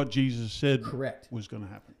only what Jesus said correct. Was going to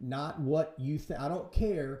happen. Not what you think. I don't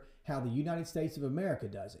care how the United States of America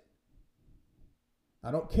does it.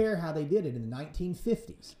 I don't care how they did it in the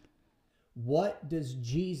 1950s. What does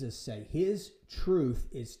Jesus say? His truth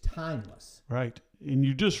is timeless. Right. And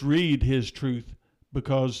you just read his truth,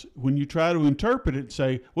 because when you try to interpret it,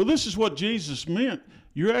 say, well, this is what Jesus meant,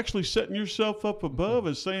 you're actually setting yourself up above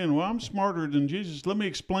as saying, well, I'm smarter than Jesus. Let me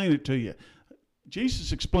explain it to you.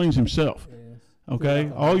 Jesus explains himself. Yes.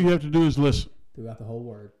 Okay? All you have to do is listen. Throughout the whole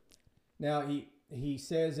word. Now, he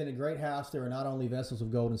says, in a great house there are not only vessels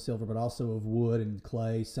of gold and silver, but also of wood and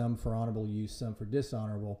clay, some for honorable use, some for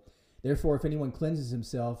dishonorable. Therefore, if anyone cleanses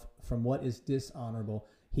himself from what is dishonorable,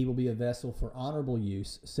 he will be a vessel for honorable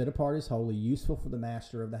use, set apart as holy, useful for the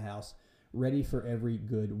master of the house, ready for every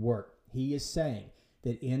good work. He is saying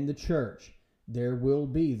that in the church, there will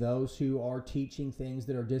be those who are teaching things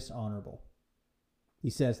that are dishonorable. He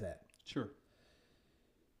says that. Sure.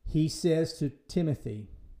 He says to Timothy,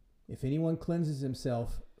 if anyone cleanses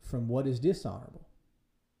himself from what is dishonorable,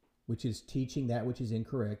 which is teaching that which is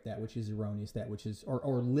incorrect, that which is erroneous, that which is,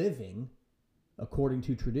 or living according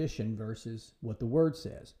to tradition versus what the word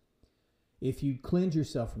says. If you cleanse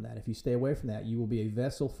yourself from that, if you stay away from that, you will be a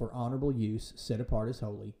vessel for honorable use, set apart as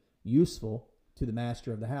holy, useful to the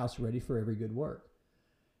master of the house, ready for every good work.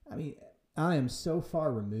 I mean, I am so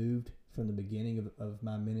far removed from the beginning of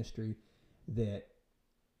my ministry that,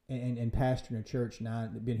 and pastoring a church,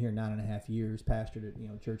 been here 9.5 years, pastored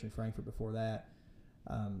at church in Frankfurt before that,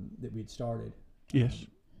 that we'd started. Yes.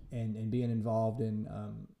 And being involved in,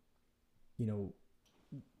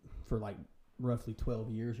 for like roughly 12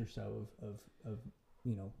 years or so of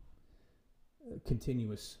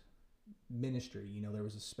continuous ministry. There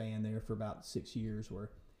was a span there for about 6 years where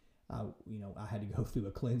I had to go through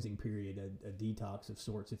a cleansing period, a detox of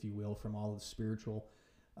sorts, if you will, from all of the spiritual,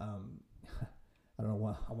 I don't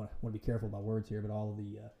know, I want to be careful about words here, but all of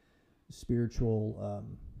the spiritual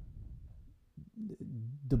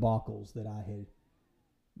debacles that I had,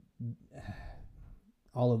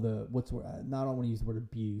 all of the, not I don't want to use the word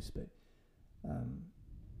abuse, but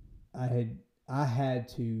I had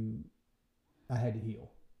to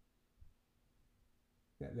heal.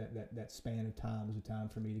 That span of time was a time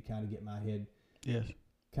for me to kind of get my head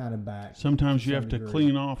kind of back. Sometimes you have to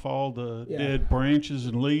clean off all the dead branches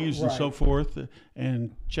and leaves and so forth,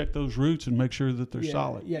 and check those roots and make sure that they're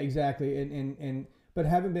solid. Yeah, exactly. But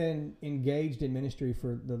having been engaged in ministry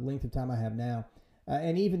for the length of time I have now,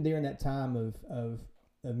 and even during that time of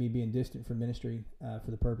me being distant from ministry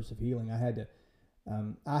for the purpose of healing, I had to.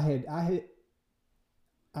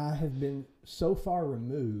 I have been so far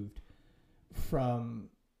removed from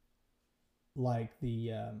like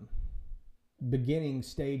the beginning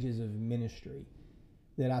stages of ministry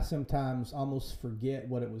that I sometimes almost forget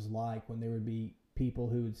what it was like when there would be people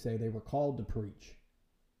who would say they were called to preach.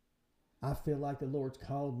 I feel like the Lord's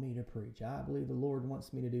called me to preach. I believe the Lord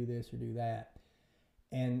wants me to do this or do that.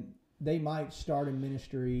 And they might start in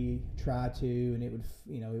ministry, try to, and it would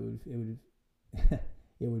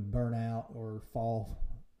it would burn out or fall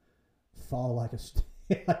like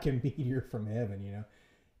like a meteor from heaven,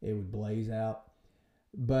 It would blaze out.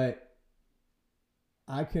 But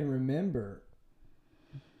I can remember,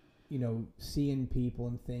 seeing people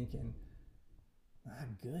and thinking, my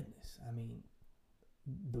goodness, I mean,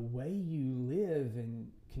 the way you live and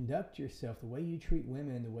conduct yourself, the way you treat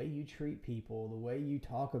women, the way you treat people, the way you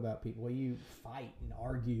talk about people, the way you fight and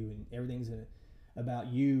argue, and everything's about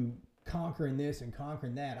you conquering this and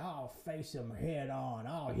conquering that. I'll face them head on.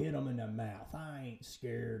 I'll hit them in the mouth. I ain't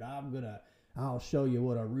scared. I'll show you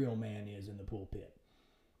what a real man is in the pulpit.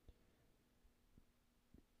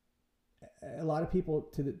 A lot of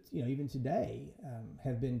people, even today,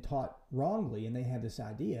 have been taught wrongly, and they have this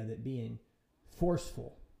idea that being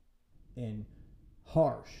forceful and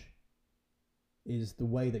harsh is the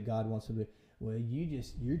way that God wants to be. Well, you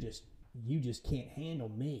just can't handle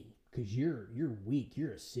me because you're weak.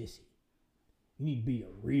 You're a sissy. You need to be a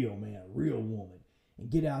real man, a real woman, and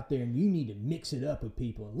get out there, and you need to mix it up with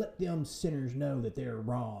people and let them sinners know that they're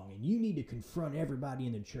wrong, and you need to confront everybody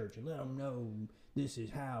in the church and let them know this is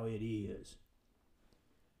how it is.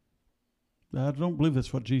 I don't believe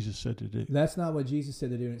that's what Jesus said to do. That's not what Jesus said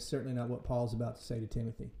to do, and it's certainly not what Paul's about to say to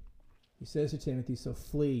Timothy. He says to Timothy, so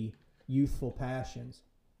flee youthful passions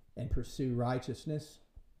and pursue righteousness,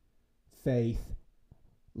 faith,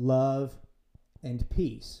 love, and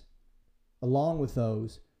peace, along with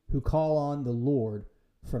those who call on the Lord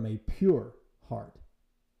from a pure heart.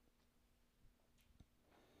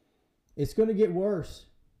 It's going to get worse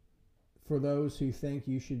for those who think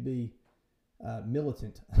you should be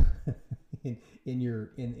militant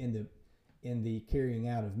in the carrying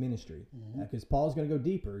out of ministry, because Paul's going to go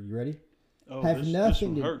deeper. You ready? Oh, this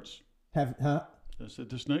one hurts. I said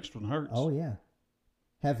this next one hurts. Oh yeah.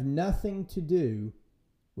 Have nothing to do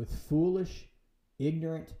with foolish,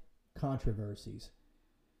 ignorant controversies.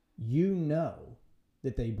 You know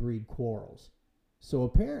that they breed quarrels. So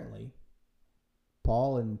apparently,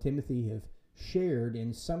 Paul and Timothy have shared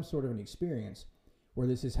in some sort of an experience where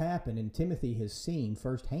this has happened, and Timothy has seen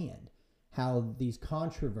firsthand how these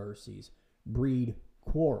controversies breed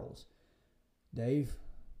quarrels. Dave,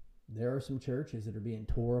 there are some churches that are being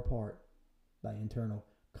tore apart by internal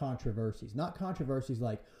controversies. Not controversies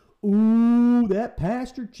like, ooh, that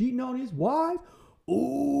pastor cheating on his wife.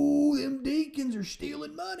 Ooh, them deacons are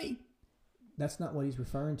stealing money. That's not what he's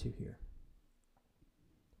referring to here.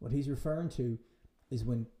 What he's referring to is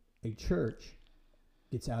when a church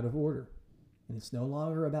gets out of order, and it's no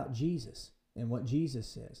longer about Jesus and what Jesus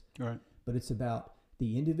says. Right. But it's about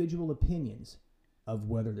the individual opinions of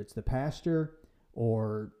whether it's the pastor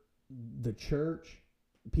or the church,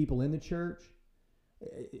 people in the church,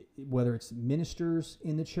 whether it's ministers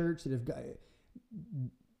in the church that have got.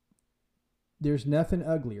 There's nothing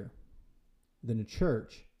uglier than a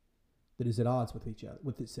church that is at odds with each other,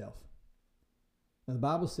 with itself. Now the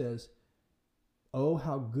Bible says, "Oh,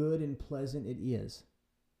 how good and pleasant it is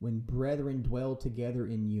when brethren dwell together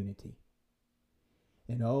in unity.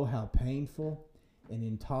 And oh, how painful and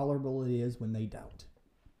intolerable it is when they don't."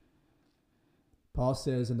 Paul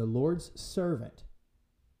says, "And the Lord's servant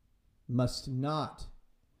must not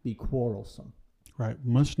be quarrelsome." Right.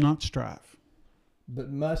 Must not strive.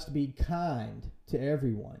 "But must be kind to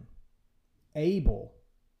everyone, able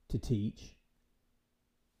to teach,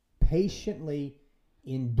 patiently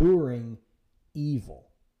enduring evil,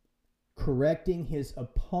 correcting his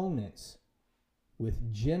opponents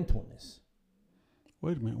with gentleness."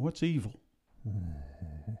 Wait a minute. What's evil?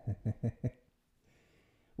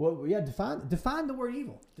 Well, yeah, define the word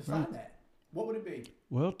evil. Define that. What would it be?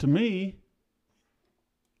 Well, to me,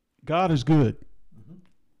 God is good. Mm-hmm.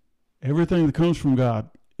 Everything that comes from God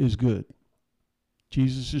is good.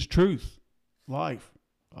 Jesus is truth, life,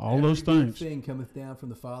 all those things. Every thing cometh down from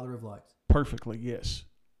the Father of lights. Perfectly, yes.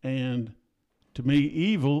 And to me,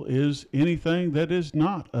 evil is anything that is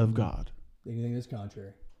not of God. Anything that's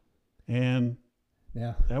contrary. And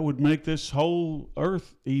that would make this whole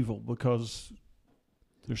earth evil, because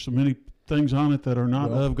there's so many things on it that are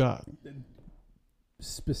not of God.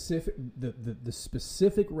 The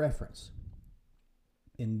specific reference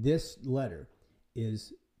in this letter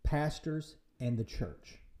is pastors and the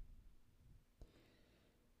church.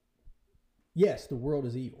 Yes, the world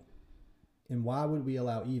is evil. And why would we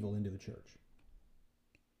allow evil into the church?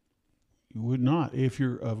 You would not if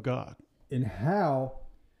you're of God. And how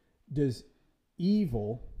does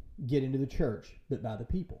evil get into the church but by the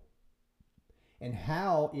people? And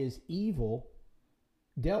how is evil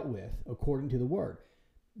dealt with according to the Word?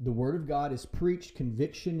 The Word of God is preached,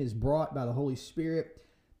 conviction is brought by the Holy Spirit.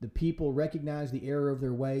 The people recognize the error of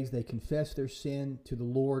their ways, they confess their sin to the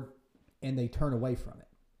Lord, and they turn away from it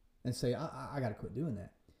and say, I got to quit doing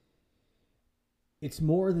that. It's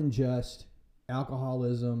more than just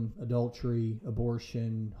alcoholism, adultery,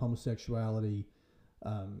 abortion, homosexuality,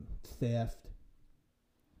 theft.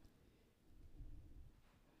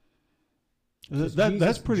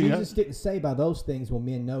 That's pretty. Jesus didn't say by those things will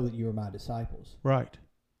men know that you are my disciples. Right.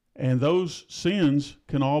 And those sins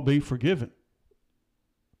can all be forgiven.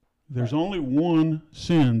 There's only one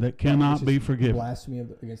sin that cannot be forgiven. Blasphemy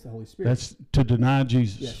against the Holy Spirit. That's to deny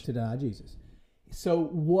Jesus. Yes, to deny Jesus. So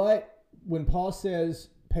when Paul says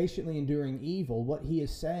patiently enduring evil, what he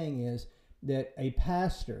is saying is that a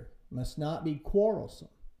pastor must not be quarrelsome,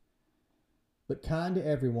 but kind to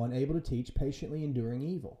everyone, able to teach, patiently enduring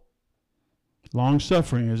evil.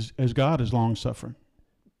 Long-suffering as God is long-suffering.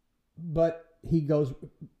 But he goes,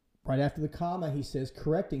 right after the comma, he says,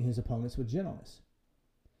 correcting his opponents with gentleness.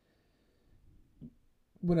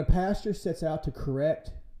 When a pastor sets out to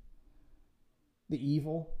correct the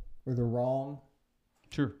evil or the wrong,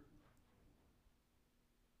 sure,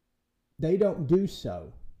 they don't do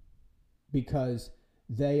so because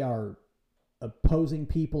they are opposing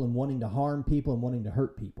people and wanting to harm people and wanting to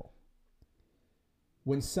hurt people.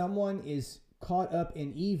 When someone is caught up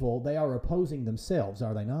in evil, they are opposing themselves,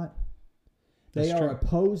 are they not? They are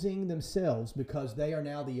opposing themselves because they are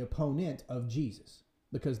now the opponent of Jesus,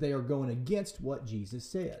 because they are going against what Jesus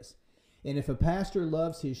says. And if a pastor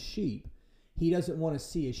loves his sheep, he doesn't want to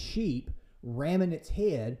see a sheep ramming its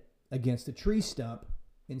head against a tree stump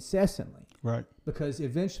incessantly. Right. Because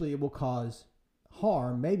eventually it will cause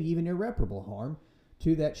harm, maybe even irreparable harm,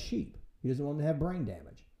 to that sheep. He doesn't want them to have brain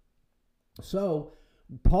damage. So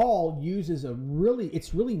Paul uses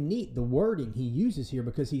it's really neat, the wording he uses here,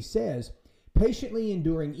 because he says, patiently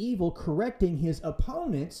enduring evil, correcting his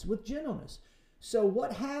opponents with gentleness. So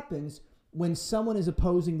what happens when someone is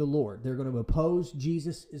opposing the Lord? They're going to oppose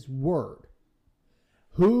Jesus' word.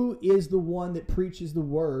 Who is the one that preaches the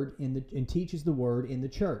word and teaches the word in the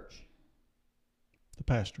church? The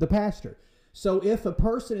pastor. The pastor. So if a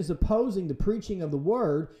person is opposing the preaching of the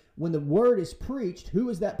word, when the word is preached, who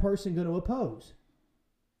is that person going to oppose?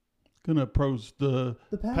 Going to oppose the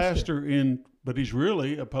pastor but he's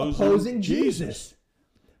really opposing Jesus.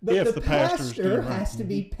 But if the pastor has to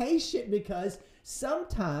be patient, because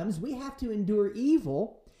sometimes we have to endure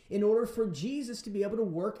evil in order for Jesus to be able to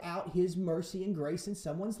work out his mercy and grace in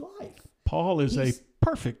someone's life. Paul is a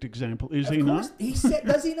perfect example, is he not? He said,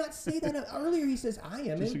 does he not say that earlier? He says, I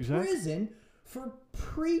am in prison for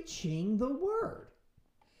preaching the word.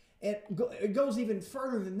 And it goes even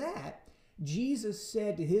further than that. Jesus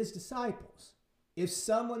said to his disciples, if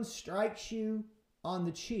someone strikes you on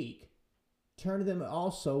the cheek, turn to them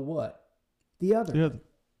also what? The other.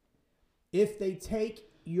 If they take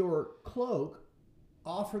your cloak,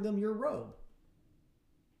 offer them your robe.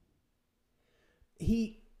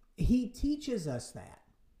 He teaches us that.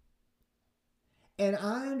 And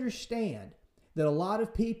I understand that a lot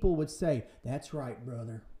of people would say, that's right,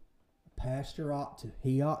 brother. A pastor ought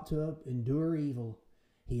to endure evil.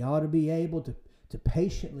 He ought to be able to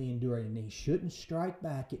patiently endure it, and he shouldn't strike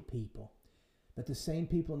back at people. But the same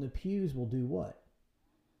people in the pews will do what?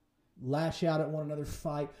 Lash out at one another,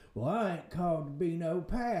 fight. Well, I ain't called to be no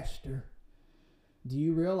pastor. Do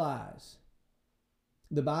you realize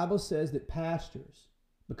the Bible says that pastors,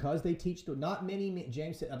 because they teach, not many men,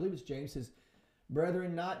 James said, I believe it's James says,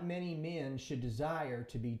 brethren, not many men should desire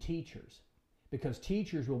to be teachers, because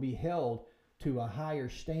teachers will be held to a higher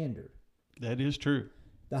standard. That is true.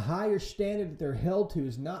 The higher standard that they're held to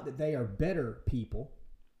is not that they are better people.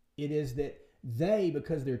 It is that they,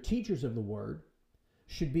 because they're teachers of the word,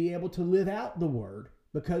 should be able to live out the word,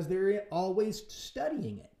 because they're always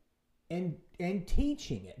studying it and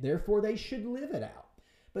teaching it. Therefore, they should live it out.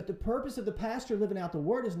 But the purpose of the pastor living out the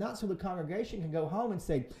word is not so the congregation can go home and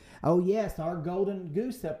say, oh yes, our golden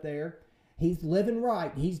goose up there, he's living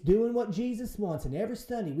right. He's doing what Jesus wants. And every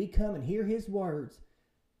Sunday we come and hear his words.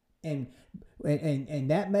 And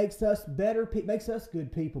that makes us better, makes us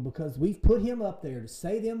good people, because we've put him up there to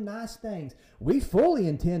say them nice things. We fully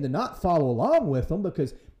intend to not follow along with them,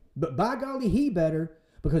 but by golly, he better,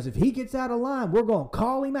 because if he gets out of line, we're going to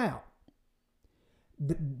call him out.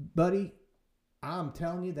 Buddy, I'm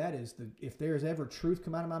telling you, that is if there's ever truth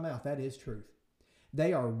come out of my mouth, that is truth.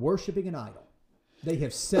 They are worshiping an idol. They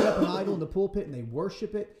have set up an idol in the pulpit and they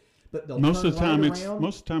worship it, but they'll most of the time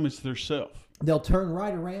it's their self. They'll turn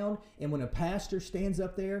right around, and when a pastor stands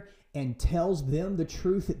up there and tells them the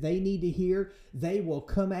truth that they need to hear, they will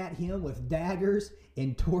come at him with daggers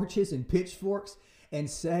and torches and pitchforks and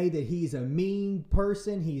say that he's a mean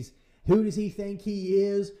person. Who does he think he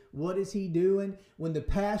is? What is he doing? When the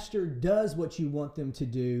pastor does what you want them to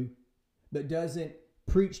do, but doesn't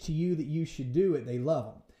preach to you that you should do it, they love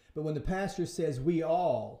him. But when the pastor says we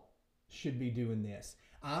all should be doing this,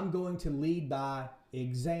 I'm going to lead by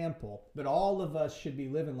example, but all of us should be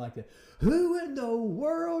living like that. Who in the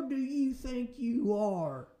world do you think you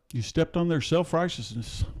are? You stepped on their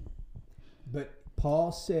self-righteousness. But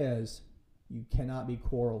Paul says you cannot be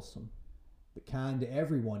quarrelsome, but kind to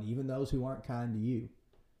everyone, even those who aren't kind to you.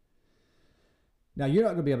 Now, you're not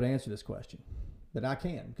going to be able to answer this question, but I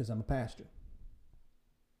can because I'm a pastor.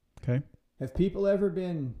 Okay. Have people ever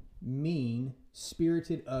been mean,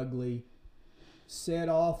 spirited, ugly, said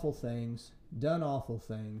awful things, done awful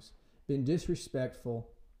things, been disrespectful,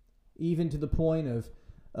 even to the point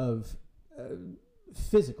of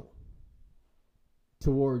physical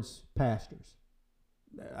towards pastors?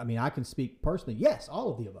 I mean, I can speak personally. Yes,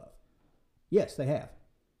 all of the above. Yes, they have.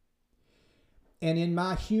 And in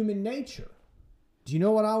my human nature, do you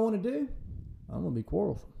know what I want to do? I'm going to be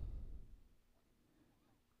quarrelsome.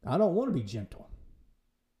 I don't want to be gentle.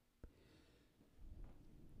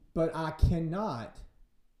 But I cannot,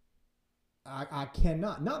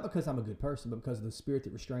 not because I'm a good person, but because of the spirit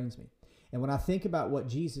that restrains me. And when I think about what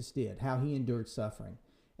Jesus did, how he endured suffering,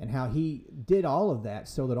 and how he did all of that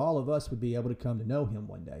so that all of us would be able to come to know him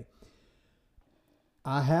one day,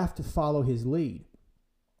 I have to follow his lead.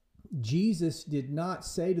 Jesus did not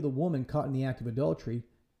say to the woman caught in the act of adultery,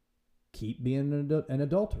 keep being an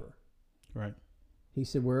adulterer. Right. He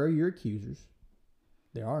said, where are your accusers?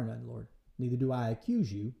 There are none, Lord. Neither do I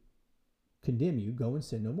accuse you, condemn you, go and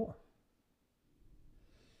sin no more.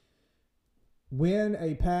 When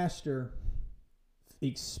a pastor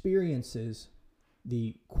experiences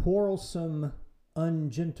the quarrelsome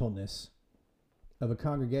ungentleness of a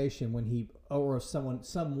congregation, when he, or someone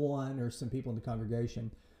or some people in the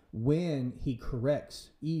congregation, when he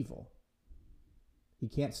corrects evil, he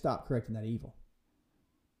can't stop correcting that evil.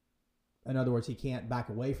 In other words, he can't back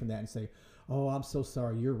away from that and say, oh, I'm so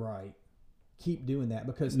sorry, you're right. Keep doing that,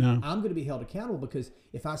 because I'm going to be held accountable, because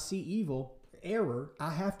if I see evil, error,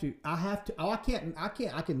 I can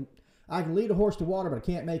lead a horse to water, but I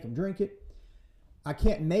can't make them drink it. I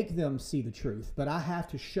can't make them see the truth, but I have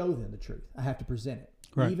to show them the truth. I have to present it.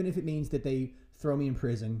 Right. Even if it means that they throw me in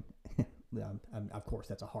prison. Of course,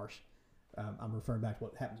 that's a harsh, I'm referring back to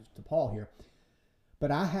what happened to Paul here.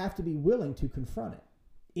 But I have to be willing to confront it.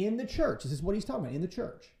 In the church, this is what he's talking about, in the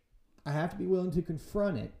church. I have to be willing to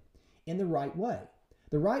confront it in the right way.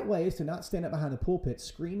 The right way is to not stand up behind the pulpit,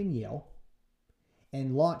 scream and yell,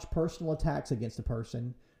 and launch personal attacks against the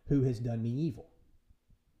person who has done me evil.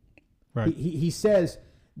 Right. He says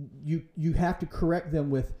you have to correct them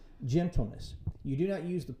with gentleness. You do not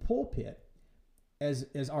use the pulpit as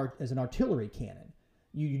an artillery cannon.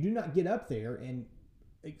 You do not get up there and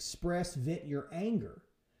vent your anger.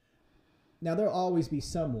 Now, there'll always be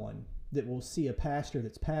someone that will see a pastor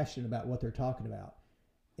that's passionate about what they're talking about,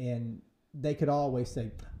 and they could always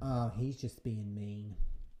say, oh, he's just being mean.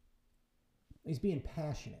 He's being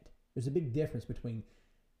passionate. There's a big difference between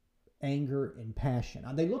anger and passion.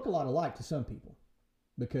 They look a lot alike to some people,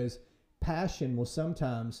 because passion will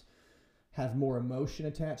sometimes have more emotion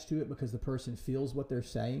attached to it because the person feels what they're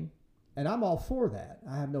saying. And I'm all for that.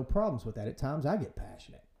 I have no problems with that. At times I get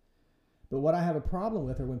passionate. But what I have a problem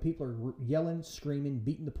with are when people are yelling, screaming,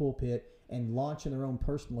 beating the pulpit, and launching their own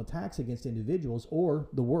personal attacks against individuals or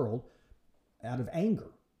the world out of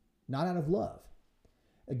anger, not out of love.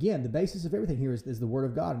 Again, the basis of everything here is the Word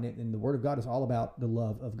of God, and the Word of God is all about the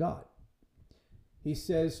love of God. He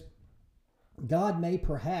says, God may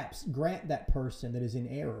perhaps grant that person that is in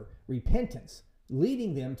error repentance,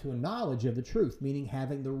 leading them to a knowledge of the truth, meaning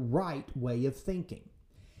having the right way of thinking.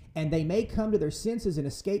 And they may come to their senses and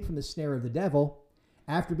escape from the snare of the devil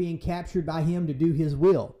after being captured by him to do his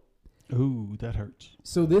will. Ooh, that hurts.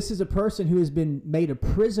 So this is a person who has been made a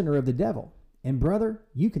prisoner of the devil. And brother,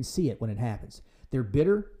 you can see it when it happens. They're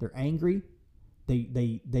bitter. They're angry.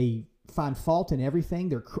 They find fault in everything.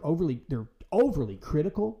 They're overly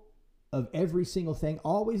critical of every single thing,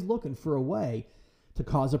 always looking for a way to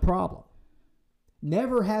cause a problem.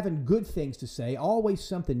 Never having good things to say, always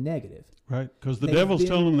something negative. Right, because the devil's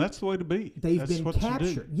telling them that's the way to be. They've been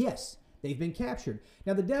captured. Yes, they've been captured.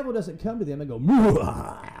 Now, the devil doesn't come to them and go,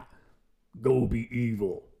 go be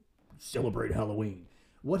evil, celebrate Halloween.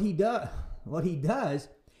 What he does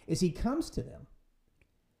is he comes to them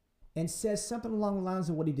and says something along the lines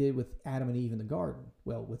of what he did with Adam and Eve in the garden.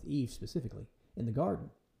 Well, with Eve specifically in the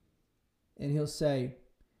garden. And he'll say,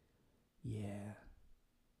 yeah,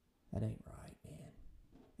 that ain't right, man.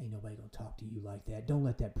 Ain't nobody gonna talk to you like that. Don't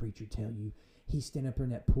let that preacher tell you. He's standing up in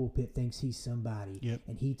that pulpit, thinks he's somebody. Yep.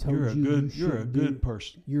 And he told you're a good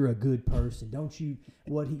person. You're a good person. Don't you?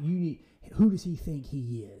 Who does he think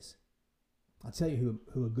he is? I'll tell you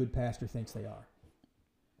who a good pastor thinks they are.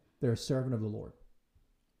 They're a servant of the Lord,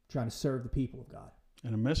 trying to serve the people of God.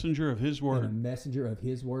 And a messenger of his word. And a messenger of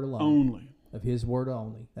his word alone. Only. Of his word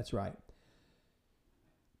only. That's right.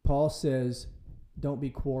 Paul says, don't be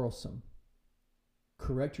quarrelsome.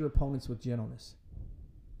 Correct your opponents with gentleness,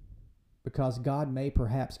 because God may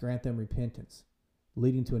perhaps grant them repentance,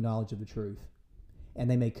 leading to a knowledge of the truth.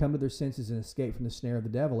 And they may come to their senses and escape from the snare of the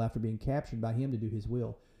devil after being captured by him to do his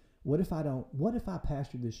will. What if I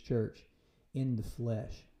pastored this church in the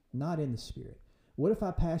flesh, not in the spirit? What if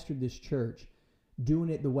I pastored this church doing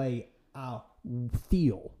it the way I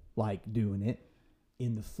feel like doing it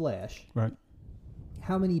in the flesh? Right.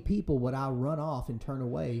 How many people would I run off and turn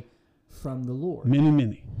away from the Lord?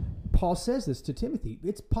 Many. Paul says this to Timothy.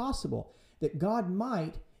 It's possible that God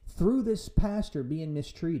might, through this pastor being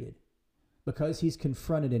mistreated, because he's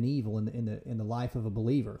confronted an evil in the life of a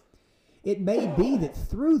believer, it may be that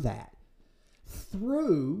through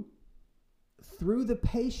the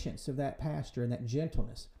patience of that pastor and that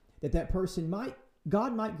gentleness, that person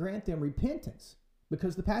God might grant them repentance,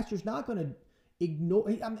 because the pastor's not going to ignore.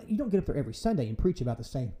 I mean, you don't get up there every Sunday and preach about the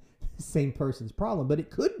same person's problem, but it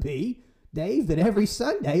could be, Dave, that every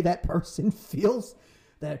Sunday that person feels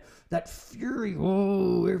that fury.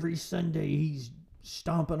 Oh, every Sunday he's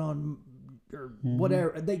stomping on or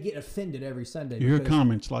whatever. They get offended every Sunday. You hear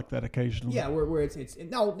comments like that occasionally. Yeah, where it's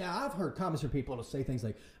no. Now I've heard comments from people to say things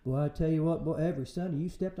like, "Well, I tell you what, boy, every Sunday you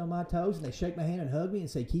stepped on my toes," and they shake my hand and hug me and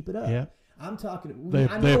say, "Keep it up." Yeah. I'm talking.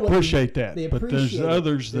 They appreciate that, but there's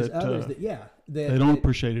others that they don't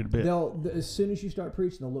appreciate it a bit. As soon as you start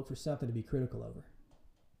preaching, they'll look for something to be critical over.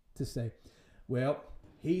 To say, well,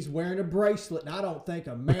 he's wearing a bracelet, and I don't think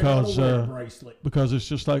a man ought to wear a bracelet. Because it's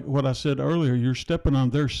just like what I said earlier. You're stepping on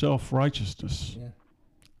their self-righteousness.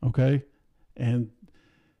 Yeah. Okay? And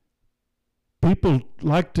people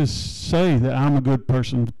like to say that I'm a good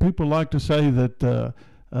person. People like to say that,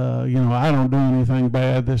 I don't do anything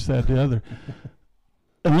bad, this, that, the other.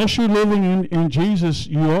 Unless you're living in Jesus,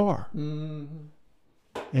 you are. Mm-hmm.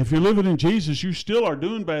 If you're living in Jesus, you still are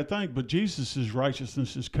doing bad things, but Jesus'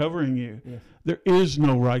 righteousness is covering you. Yes. There is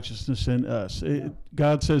no righteousness in us.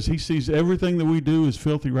 God says he sees everything that we do as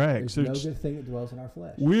filthy rags. There's no good thing that dwells in our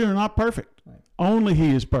flesh. We are not perfect. Right. Only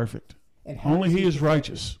he is perfect. And only he is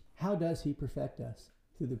righteous. How does he perfect us?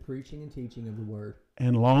 Through the preaching and teaching of the word.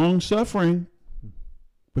 And long suffering.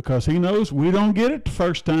 Because he knows we don't get it the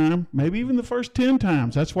first time, maybe even the first 10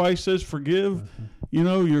 times. That's why he says forgive,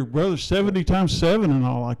 your brother 70 times 7 and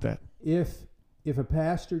all like that. If a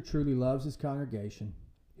pastor truly loves his congregation,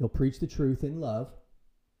 he'll preach the truth in love.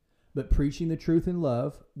 But preaching the truth in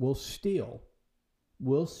love will still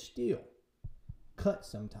cut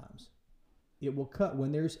sometimes. It will cut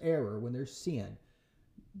when there's error, when there's sin.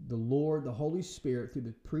 The Lord, the Holy Spirit, through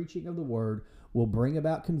the preaching of the word, will bring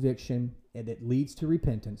about conviction, and it leads to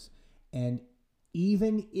repentance. And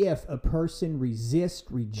even if a person resists,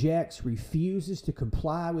 rejects, refuses to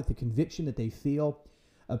comply with the conviction that they feel,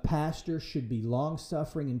 a pastor should be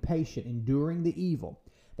long-suffering and patient, enduring the evil.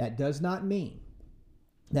 That does not mean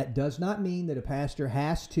that a pastor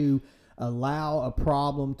has to allow a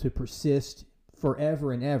problem to persist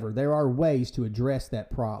forever and ever. There are ways to address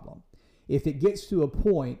that problem. If it gets to a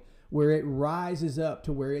point where it rises up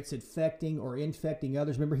to where it's affecting or infecting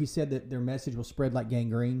others. Remember he said that their message will spread like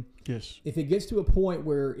gangrene? Yes. If it gets to a point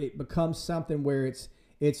where it becomes something where it's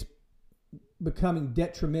becoming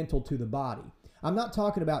detrimental to the body. I'm not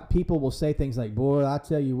talking about people will say things like, boy, I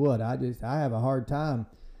tell you what, I have a hard time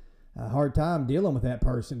dealing with that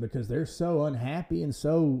person because they're so unhappy and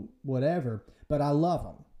so whatever, but I love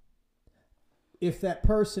them. If that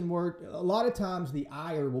person were, a lot of times the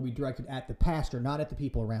ire will be directed at the pastor, not at the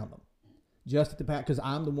people around them. Just at the pastor, because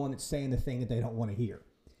I'm the one that's saying the thing that they don't want to hear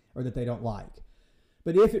or that they don't like.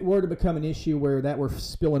 But if it were to become an issue where that were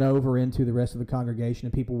spilling over into the rest of the congregation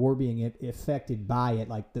and people were being affected by it,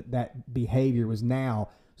 like that behavior was now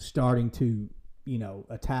starting to,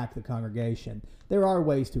 attack the congregation, there are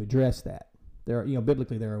ways to address that.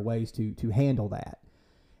 Biblically there are ways to handle that.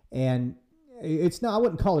 And it's not, I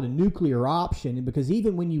wouldn't call it a nuclear option, because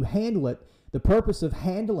even when you handle it, the purpose of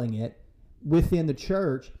handling it within the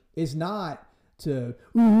church is not to,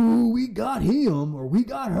 ooh, we got him or we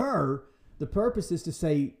got her. The purpose is to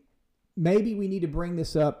say, maybe we need to bring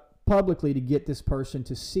this up publicly to get this person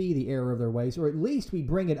to see the error of their ways, or at least we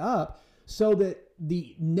bring it up so that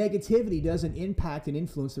the negativity doesn't impact and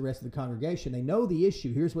influence the rest of the congregation. They know the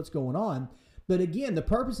issue. Here's what's going on. But again, the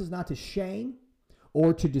purpose is not to shame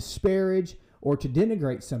or to disparage or to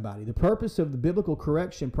denigrate somebody. The purpose of the biblical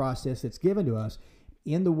correction process that's given to us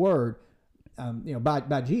in the Word,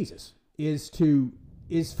 by Jesus, is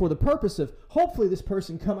for the purpose of hopefully this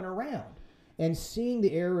person coming around and seeing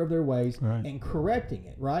the error of their ways and correcting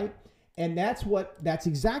it, right? And that's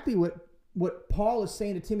exactly what Paul is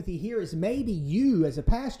saying to Timothy here is maybe you as a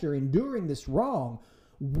pastor enduring this wrong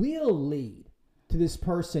will lead to this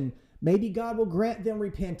person. Maybe God will grant them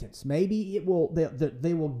repentance. Maybe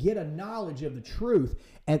they will get a knowledge of the truth.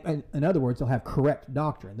 And in other words, they'll have correct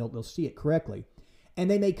doctrine. They'll see it correctly. And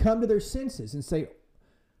they may come to their senses and say,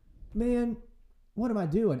 man, what am I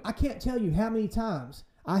doing? I can't tell you how many times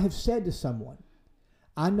I have said to someone,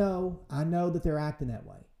 I know that they're acting that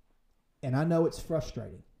way. And I know it's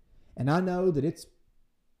frustrating. And I know that it's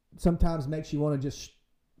sometimes makes you want to just,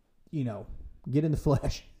 get in the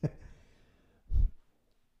flesh.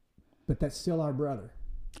 But that's still our brother.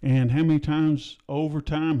 And how many times over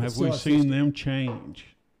time have we seen them change?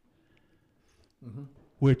 Mm-hmm.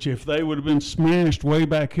 Which if they would have been smashed way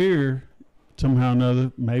back here, somehow or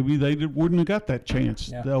another, maybe they wouldn't have got that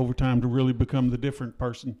chance over time to really become the different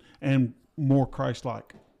person and more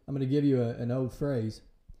Christ-like. I'm going to give you an old phrase,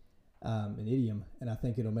 an idiom, and I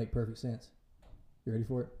think it'll make perfect sense. You ready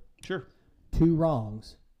for it? Sure. 2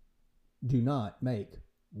 wrongs do not make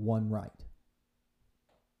one right.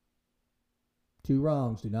 2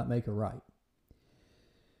 wrongs do not make a right.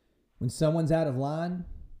 When someone's out of line,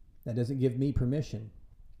 that doesn't give me permission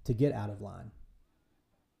to get out of line.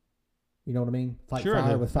 You know what I mean? Fight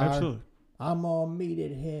fire with fire. Absolutely. I'm going to meet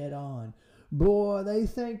it head on. Boy, they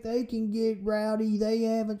think they can get rowdy. They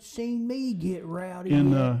haven't seen me get rowdy yet.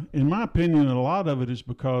 In my opinion, a lot of it is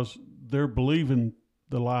because they're believing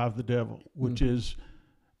the lie of the devil, which is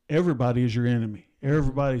everybody is your enemy.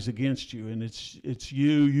 Everybody's against you, and it's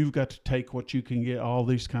you. You've got to take what you can get, all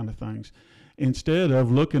these kind of things. Instead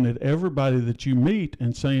of looking at everybody that you meet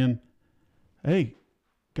and saying, hey,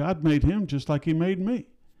 God made him just like he made me.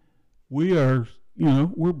 We are,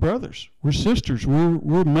 we're brothers. We're sisters.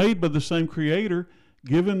 We're made by the same Creator,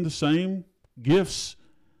 given the same gifts.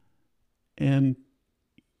 And,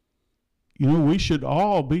 we should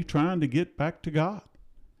all be trying to get back to God.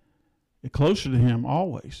 Closer to him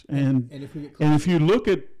always. And if you look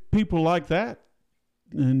at people like that,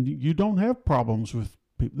 and you don't have problems with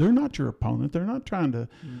people, they're not your opponent. They're not trying to,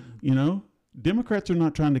 Democrats are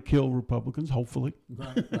not trying to kill Republicans, hopefully.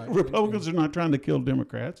 Right. Republicans are not trying to kill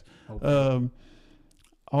Democrats.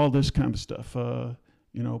 All this kind of stuff.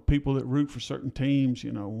 People that root for certain teams,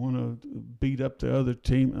 want to beat up the other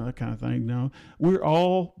team, that kind of thing. No, we're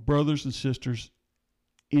all brothers and sisters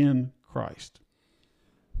in Christ.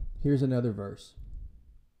 Here's another verse.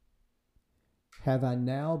 Have I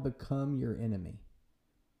now become your enemy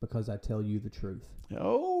because I tell you the truth?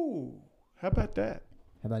 Oh, how about that?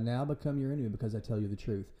 Have I now become your enemy because I tell you the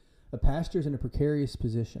truth? A pastor's in a precarious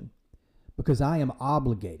position because I am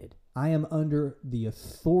obligated. I am under the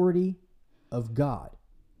authority of God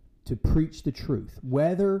to preach the truth,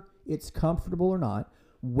 whether it's comfortable or not,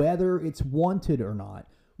 whether it's wanted or not,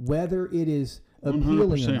 whether it is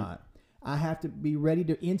appealing 100%. Or not. I have to be ready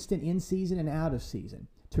to instant in season and out of season,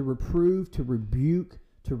 to reprove, to rebuke,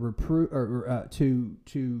 to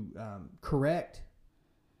correct.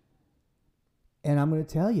 And I'm going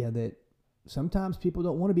to tell you that sometimes people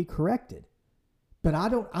don't want to be corrected, but I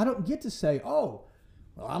don't get to say, oh,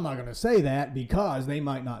 well, I'm not going to say that because they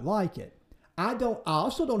might not like it. I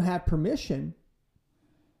also don't have permission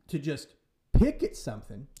to just pick at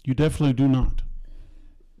something. You definitely do not.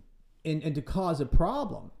 And to cause a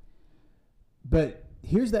problem. But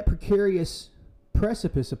here's that precarious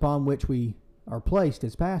precipice upon which we are placed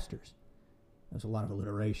as pastors. There's a lot of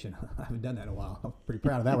alliteration. I haven't done that in a while. I'm pretty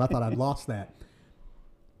proud of that one. I thought I'd lost that.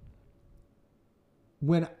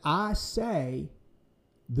 When I say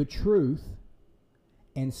the truth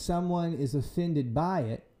and someone is offended by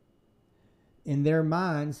it, in their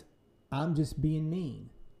minds, I'm just being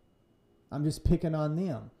mean. I'm just picking on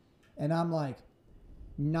them. And I'm like,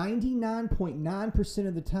 99.9%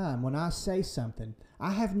 of the time when I say something,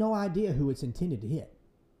 I have no idea who it's intended to hit.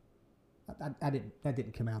 That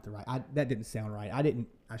didn't come out that didn't sound right.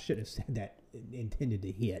 I should have said that intended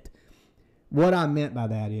to hit. What I meant by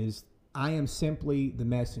that is I am simply the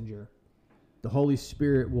messenger. The Holy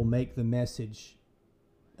Spirit will make the message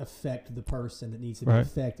affect the person that needs to be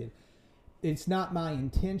affected. It's not my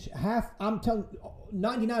intention. I'm telling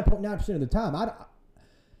 99.9% of the time.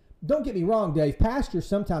 Don't get me wrong, Dave. Pastors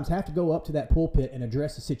sometimes have to go up to that pulpit and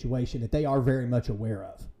address a situation that they are very much aware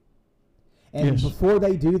of. And before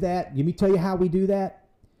they do that, let me tell you how we do that.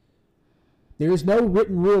 There is no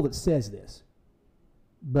written rule that says this.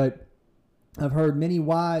 But I've heard many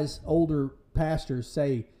wise older pastors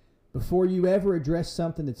say, before you ever address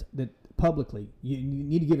something that publicly, you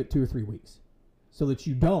need to give it 2 or 3 weeks so that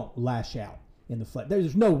you don't lash out in the flesh.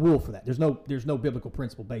 There's no rule for that. There's no biblical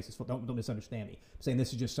principle basis for. Don't misunderstand me. I'm saying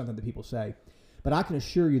this is just something that people say. But I can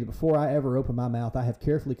assure you that before I ever open my mouth, I have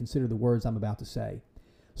carefully considered the words I'm about to say,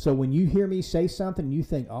 So when you hear me say something, you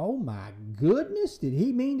think, oh my goodness, did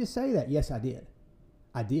he mean to say that? Yes, I did.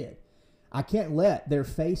 I did. I can't let their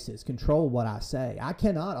faces control what I say. I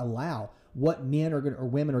cannot allow what men are going or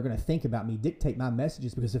women are going to think about me dictate my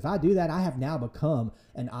messages, because if I do that, I have now become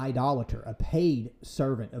an idolater, a paid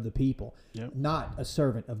servant of the people, not a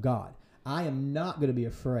servant of God. I am not going to be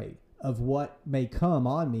afraid of what may come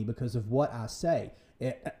on me because of what I say.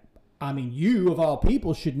 I mean, you of all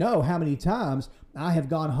people should know how many times I have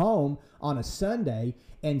gone home on a Sunday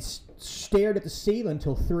and stared at the ceiling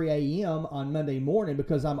till 3 a.m. on Monday morning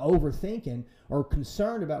because I'm overthinking or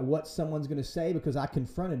concerned about what someone's going to say because I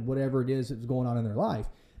confronted whatever it is that's going on in their life.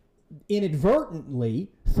 Inadvertently,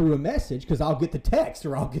 through a message, because I'll get the text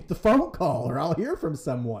or I'll get the phone call or I'll hear from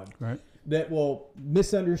someone that will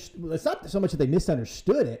misunderstand. It's not so much that they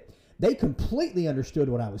misunderstood it. They completely understood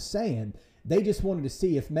what I was saying. They just wanted to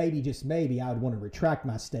see if maybe, just maybe, I would want to retract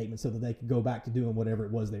my statement so that they could go back to doing whatever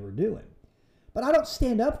it was they were doing. But I don't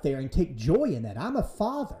stand up there and take joy in that. I'm a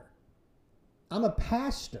father. I'm a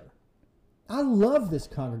pastor. I love this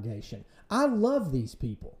congregation. I love these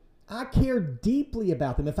people. I care deeply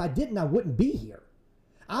about them. If I didn't, I wouldn't be here.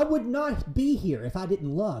 I would not be here if I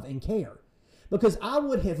didn't love and care, because I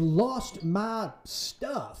would have lost my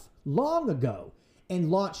stuff long ago and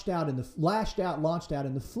launched out in the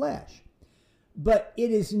flesh. But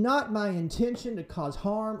it is not my intention to cause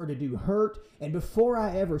harm or to do hurt. And before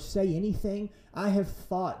I ever say anything, I have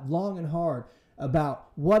thought long and hard about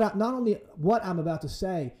not only what I'm about to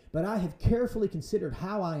say, but I have carefully considered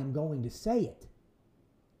how I am going to say it.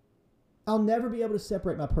 I'll never be able to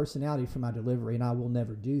separate my personality from my delivery, and I will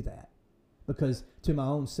never do that, because to my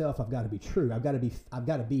own self, I've got to be true. I've got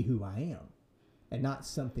to be who I am, and not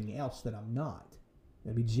something else that I'm not.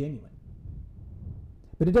 I'll be genuine.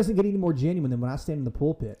 But it doesn't get any more genuine than when I stand in the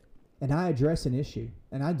pulpit and I address an issue,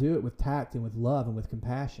 and I do it with tact and with love and with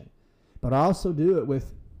compassion. But I also do it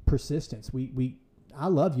with persistence. I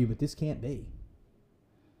love you, but this can't be.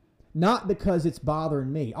 Not because it's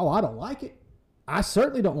bothering me. Oh, I don't like it. I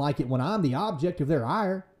certainly don't like it when I'm the object of their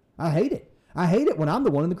ire. I hate it. I hate it when I'm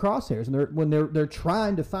the one in the crosshairs, and when they're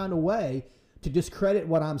trying to find a way to discredit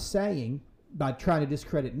what I'm saying by trying to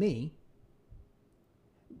discredit me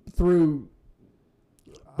through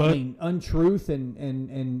untruth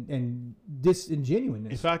and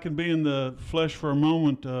disingenuousness. If I can be in the flesh for a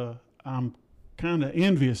moment, I'm kind of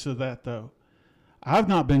envious of that, though. I've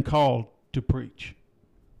not been called to preach,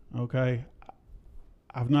 okay?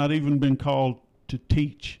 I've not even been called to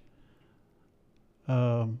teach.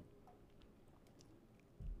 I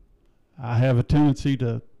have a tendency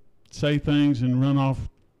to say things and run off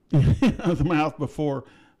the mouth before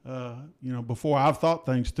I've thought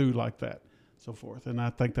things through like that. So forth, and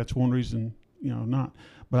I think that's one reason, not.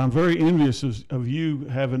 But I'm very envious of you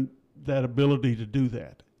having that ability to do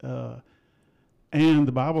that. And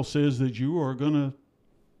the Bible says that you are going to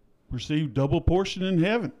receive double portion in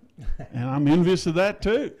heaven, and I'm envious of that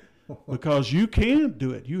too, because you can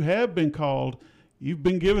do it. You have been called. You've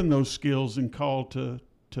been given those skills and called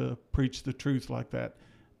to preach the truth like that.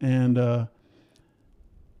 And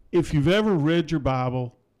if you've ever read your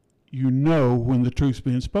Bible, you know when the truth's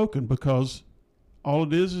being spoken, because all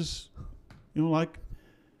it is like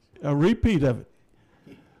a repeat of it.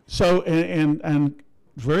 So, and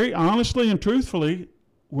very honestly and truthfully,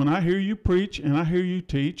 when I hear you preach and I hear you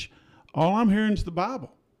teach, all I'm hearing is the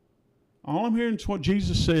Bible. All I'm hearing is what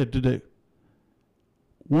Jesus said to do.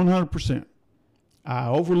 100%. I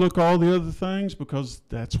overlook all the other things because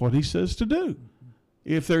that's what he says to do.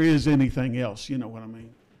 If there is anything else, you know what I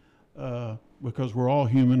mean. Because we're all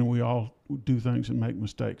human and we all do things and make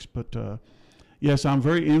mistakes. But yes, I'm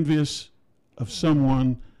very envious of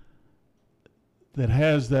someone that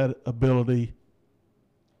has that ability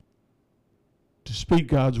to speak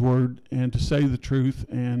God's word and to say the truth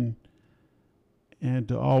and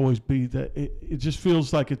to always be that. It just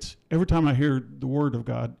feels like it's, every time I hear the word of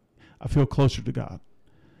God, I feel closer to God.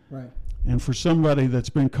 Right. And for somebody that's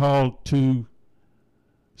been called to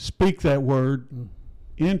speak that word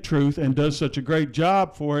in truth and does such a great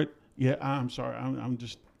job for it, I'm sorry,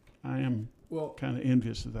 I am kind of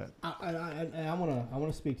envious of that. I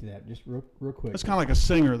want to speak to that just real quick. It's kind of like a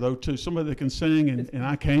singer though too. Somebody that can sing and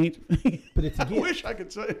I can't. But it's a gift. I wish I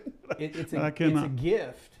could sing. I cannot. It's a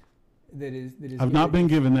gift that is. I've not been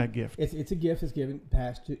given that gift. It's a gift that's given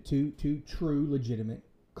passed to true, legitimate,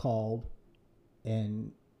 called,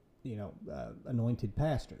 and anointed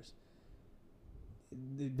pastors.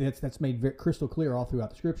 That's made very crystal clear all throughout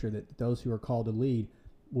the Scripture that those who are called to lead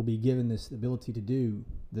will be given this ability to do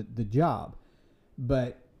the job.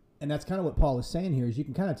 And that's kind of what Paul is saying here, is you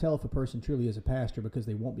can kind of tell if a person truly is a pastor because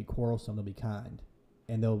they won't be quarrelsome, they'll be kind.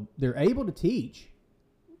 and they're able to teach,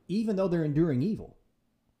 even though they're enduring evil.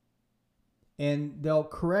 And they'll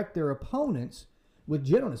correct their opponents with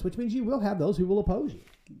gentleness, which means you will have those who will oppose you.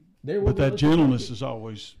 But that gentleness is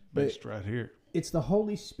always based right here. It's the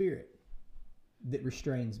Holy Spirit that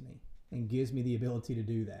restrains me and gives me the ability to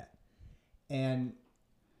do that. And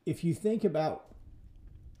if you think about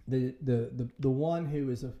the one who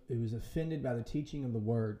is offended by the teaching of the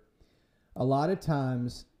word, a lot of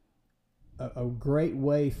times a great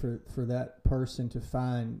way for that person to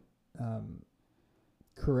find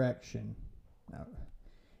correction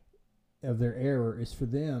of their error is for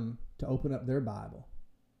them to open up their Bible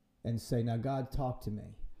and say, now God, talk to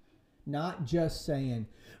me. Not just saying,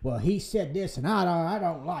 well, he said this and I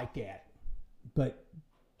don't like that. But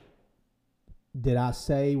did I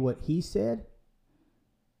say what he said?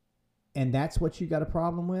 And that's what you got a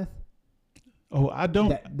problem with? Oh, I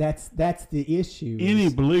don't. That's the issue. Any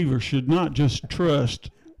believer should not just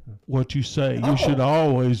trust what you say. You should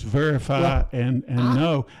always verify and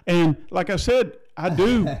know. And like I said, I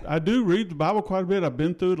do read the Bible quite a bit. I've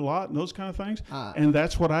been through it a lot and those kind of things. And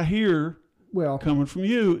that's what I hear coming from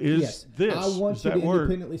you is this. I want you to word.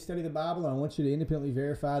 independently study the Bible. And I want you to independently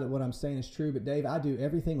verify that what I'm saying is true. But Dave, I do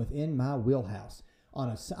everything within my wheelhouse.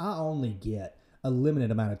 I only get a limited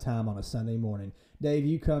amount of time on a Sunday morning. Dave,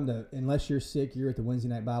 you come to, unless you're sick, you're at the Wednesday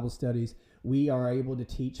night Bible studies. We are able to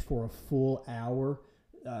teach for a full hour.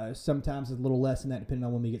 Sometimes it's a little less than that, depending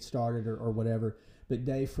on when we get started or whatever. But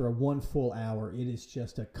Dave, for a 1 full hour, it is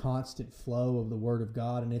just a constant flow of the Word of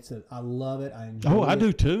God, and I love it. I enjoy it. I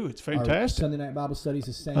do too. It's fantastic. Our Sunday night Bible studies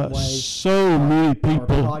the same way. So many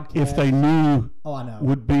people, if they knew,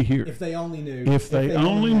 would be here. If they only knew. If they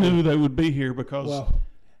only knew, they would be here because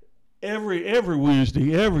every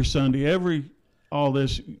Wednesday, every Sunday, all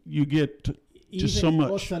this, you get just so much.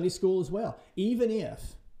 Well, Sunday school as well.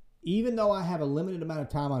 Even though I have a limited amount of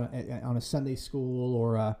time on a Sunday school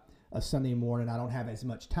or a Sunday morning, I don't have as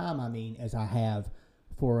much time, as I have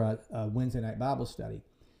for a Wednesday night Bible study.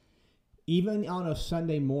 Even on a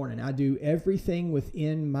Sunday morning, I do everything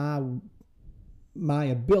within my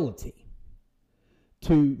ability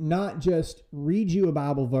to not just read you a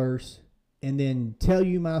Bible verse and then tell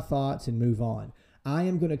you my thoughts and move on. I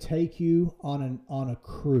am going to take you on a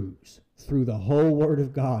cruise through the whole Word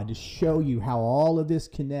of God to show you how all of this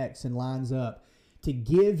connects and lines up, to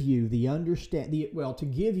give you to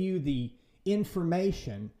give you the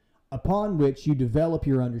information upon which you develop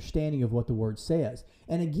your understanding of what the Word says.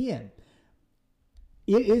 And again,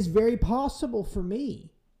 it is very possible for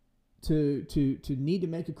me to need to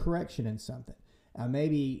make a correction in something.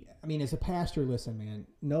 As a pastor, listen, man,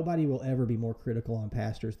 nobody will ever be more critical on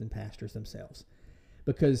pastors than pastors themselves.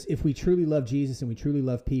 Because if we truly love Jesus and we truly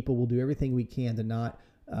love people, we'll do everything we can to not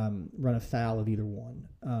run afoul of either one.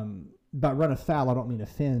 By run afoul, I don't mean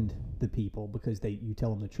offend the people because you tell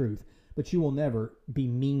them the truth. But you will never be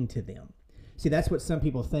mean to them. See, that's what some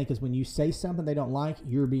people think is when you say something they don't like,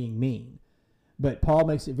 you're being mean. But Paul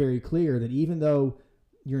makes it very clear that even though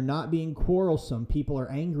you're not being quarrelsome, people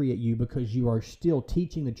are angry at you because you are still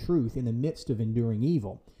teaching the truth in the midst of enduring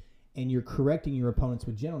evil. And you're correcting your opponents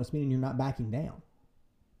with gentleness, meaning you're not backing down.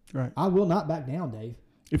 Right. I will not back down, Dave.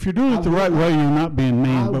 If you're doing it the right way, you're not being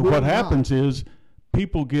mean. But what happens is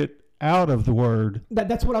people get out of the Word.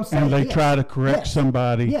 That's what I'm saying. And they try to correct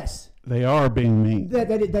somebody. Yes. They are being mean.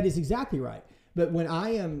 That is exactly right. But when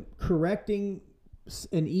I am correcting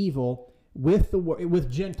an evil with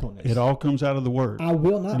gentleness, it all comes out of the Word. I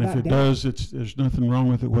will not back down. And if it does, there's nothing wrong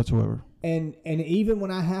with it whatsoever. And even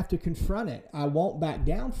when I have to confront it, I won't back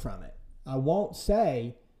down from it. I won't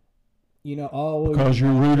say, because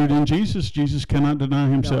you're rooted in Jesus. Jesus cannot deny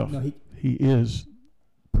himself. No, he is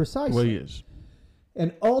precisely the way he is.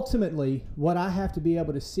 And ultimately, what I have to be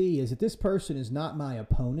able to see is that this person is not my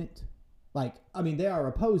opponent. They are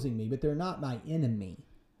opposing me, but they're not my enemy.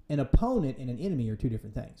 An opponent and an enemy are two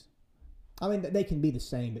different things. They can be the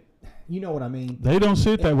same, but you know what I mean. They don't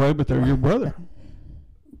see it that way, but they're your brother.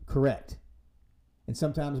 Correct. And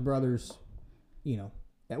sometimes brothers,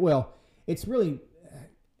 it's really,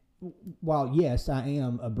 while yes, I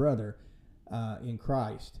am a brother in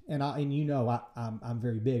Christ, and I'm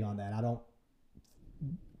very big on that. I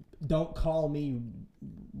don't call me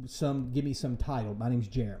give me some title. My name's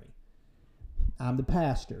Jeremy. I'm the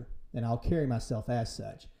pastor, and I'll carry myself as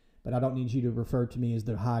such. But I don't need you to refer to me as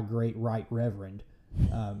the high, great, right reverend.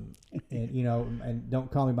 And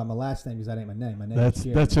don't call me by my last name because that ain't my name. My name is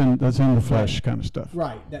Jeremy. That's in the flesh kind of stuff.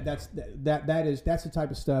 Right. That's the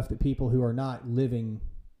type of stuff that people who are not living.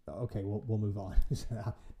 Okay, we'll move on.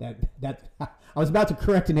 I was about to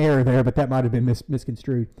correct an error there, but that might have been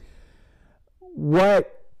misconstrued.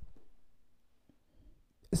 What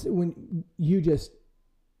So when you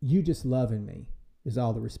just loving me is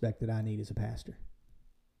all the respect that I need as a pastor.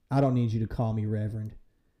 I don't need you to call me reverend.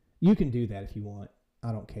 You can do that if you want.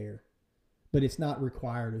 I don't care. But it's not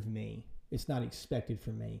required of me. It's not expected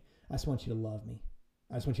from me. I just want you to love me.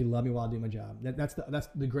 I just want you to love me while I do my job. That's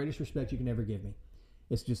the greatest respect you can ever give me.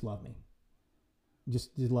 It's just love me.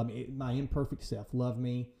 Just love me. My imperfect self. Love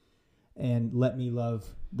me and let me love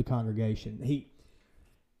the congregation.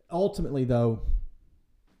 Ultimately, though,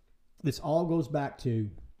 this all goes back to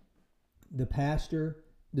the pastor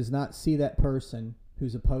does not see that person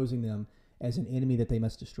who's opposing them as an enemy that they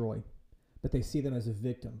must destroy, but they see them as a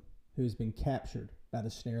victim who's been captured by the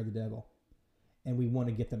snare of the devil, and we want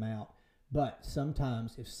to get them out. But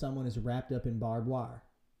sometimes if someone is wrapped up in barbed wire,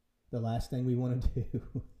 the last thing we want to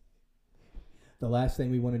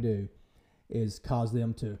do is cause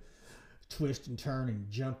them to twist and turn and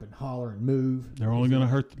jump and holler and move. They're only going to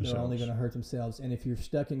hurt themselves. They're only going to hurt themselves. And if you're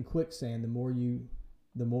stuck in quicksand, the more you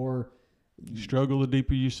struggle, the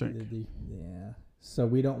deeper you sink. Yeah. So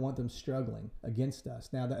we don't want them struggling against us.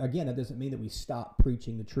 Now, that doesn't mean that we stop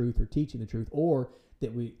preaching the truth or teaching the truth, or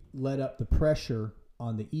that we let up the pressure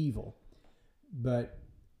on the evil. But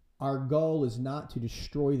our goal is not to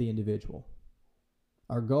destroy the individual.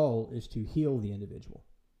 Our goal is to heal the individual.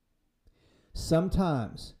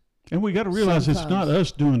 Sometimes. And we got to realize it's not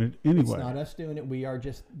us doing it anyway. It's not us doing it. We are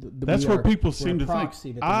just. That's where people seem to think.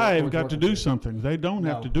 I've got to do something. They don't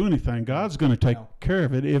have to do anything. God's going to take care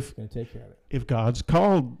of it if God's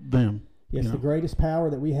called them. Yes, the greatest power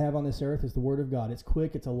that we have on this earth is the Word of God. It's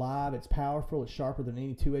quick, it's alive, it's powerful, it's sharper than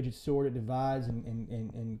any two-edged sword. It divides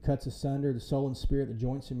and cuts asunder the soul and spirit, the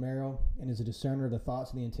joints and marrow, and is a discerner of the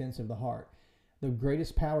thoughts and the intents of the heart. The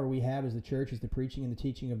greatest power we have as the church is the preaching and the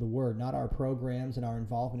teaching of the Word, not our programs and our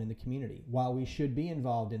involvement in the community. While we should be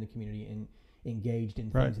involved in the community and engaged in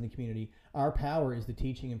things in the community, our power is the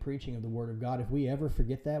teaching and preaching of the Word of God. If we ever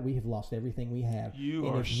forget that, we have lost everything we have. You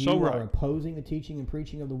are opposing the teaching and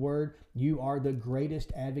preaching of the Word, you are the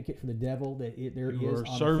greatest advocate for the devil that there is. You are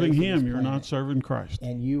serving him. You're not serving Christ.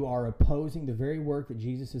 And you are opposing the very work that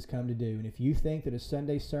Jesus has come to do. And if you think that a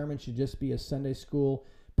Sunday sermon should just be a Sunday school,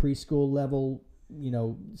 preschool level,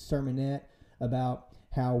 sermonette about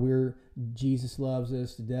how Jesus loves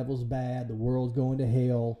us, the devil's bad, the world's going to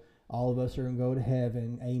hell, all of us are going to go to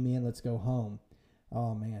heaven, amen, let's go home.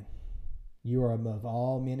 Oh, man, you are above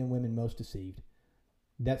all men and women most deceived.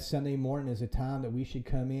 That Sunday morning is a time that we should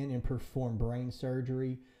come in and perform brain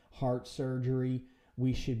surgery, heart surgery.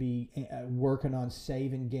 We should be working on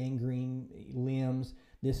saving gangrene limbs.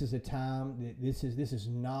 This is a time that this is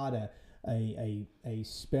not a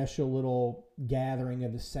special little gathering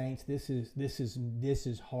of the saints. This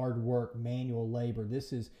is hard work, manual labor.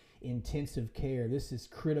 This is intensive care. This is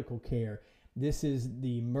critical care. This is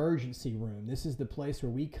the emergency room. This is the place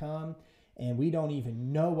where we come and we don't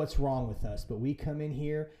even know what's wrong with us, but we come in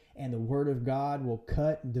here and the Word of God will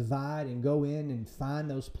cut and divide and go in and find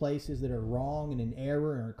those places that are wrong and in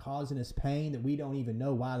error and are causing us pain that we don't even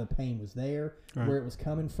know why the pain was there, where it was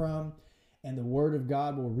coming from. And the Word of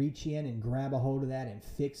God will reach in and grab a hold of that and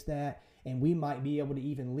fix that. And we might be able to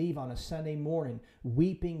even leave on a Sunday morning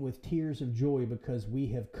weeping with tears of joy because we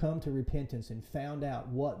have come to repentance and found out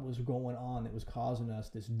what was going on that was causing us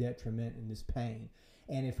this detriment and this pain.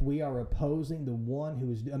 And if we are opposing the one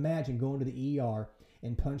who is, imagine going to the ER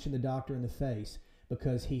and punching the doctor in the face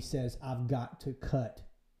because he says, I've got to cut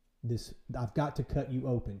you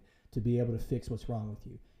open to be able to fix what's wrong with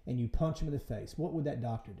you. And you punch him in the face. What would that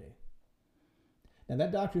doctor do? Now,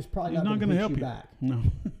 that doctor is probably not going to help you back. No.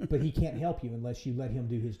 But he can't help you unless you let him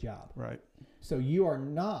do his job. Right. So you are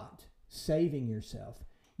not saving yourself.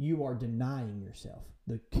 You are denying yourself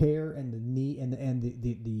the care and the need and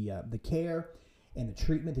the care and the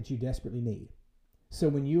treatment that you desperately need. So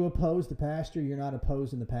when you oppose the pastor, you're not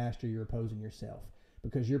opposing the pastor, you're opposing yourself,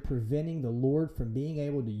 because you're preventing the Lord from being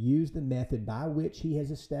able to use the method by which he has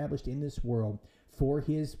established in this world for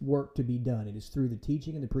his work to be done. It is through the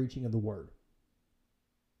teaching and the preaching of the Word.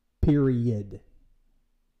 Period.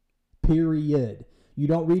 You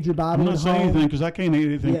don't read your Bible at home. I'm not saying anything because I can't add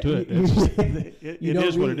anything to it. It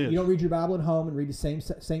is what it is. You don't read your Bible at home and read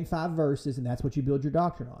the same 5 verses, and that's what you build your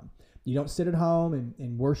doctrine on. You don't sit at home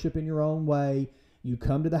and worship in your own way. You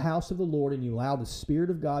come to the house of the Lord and you allow the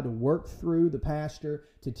Spirit of God to work through the pastor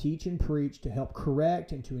to teach and preach, to help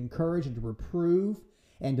correct and to encourage and to reprove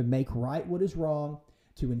and to make right what is wrong,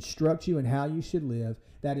 to instruct you in how you should live.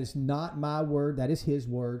 That is not my word, that is his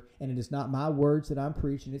word, and it is not my words that I'm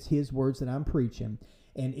preaching, it's his words that I'm preaching.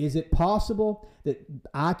 And is it possible that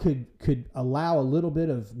I could allow a little bit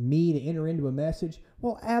of me to enter into a message?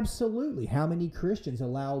 Well, absolutely. How many Christians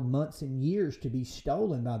allow months and years to be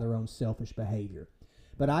stolen by their own selfish behavior?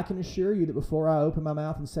 But I can assure you that before I open my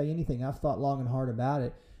mouth and say anything, I've thought long and hard about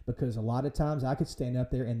it, because a lot of times I could stand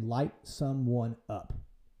up there and light someone up.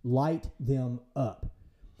 Light them up.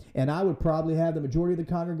 And I would probably have the majority of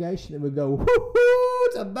the congregation that would go, whoo-hoo,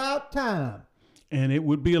 it's about time. And it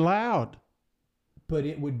would be allowed. But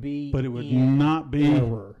it would be But it would not be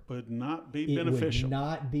error. Beneficial. It would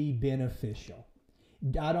not be beneficial.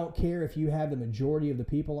 I don't care if you have the majority of the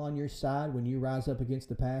people on your side. When you rise up against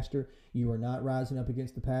the pastor, you are not rising up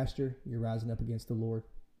against the pastor. You're rising up against the Lord.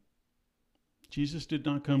 Jesus did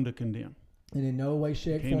not come to condemn. And in no way,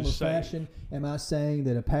 shape, form, or fashion am I saying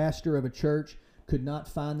that a pastor of a church could not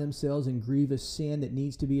find themselves in grievous sin that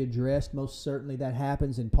needs to be addressed. Most certainly that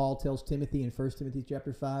happens, and Paul tells Timothy in 1 Timothy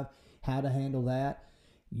chapter 5 how to handle that.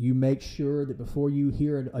 You make sure that before you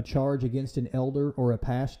hear a charge against an elder or a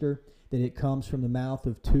pastor, that it comes from the mouth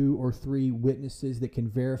of 2 or 3 witnesses that can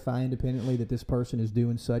verify independently that this person is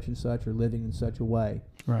doing such and such or living in such a way.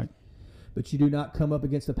 Right. But you do not come up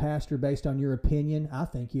against the pastor based on your opinion. I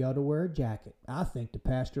think he ought to wear a jacket. I think the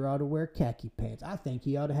pastor ought to wear khaki pants. I think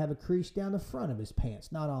he ought to have a crease down the front of his pants,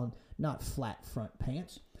 not flat front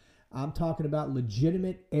pants. I'm talking about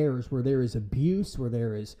legitimate errors where there is abuse, where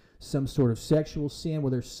there is some sort of sexual sin,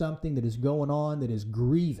 where there's something that is going on that is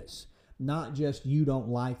grievous. Not just you don't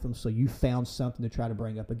like them, so you found something to try to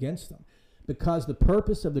bring up against them. Because the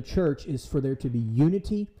purpose of the church is for there to be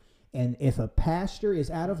unity. And if a pastor is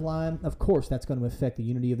out of line, of course that's going to affect the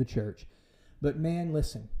unity of the church. But man,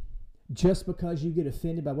 listen, just because you get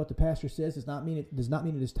offended by what the pastor says does not mean it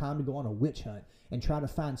is time to go on a witch hunt and try to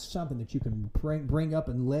find something that you can bring up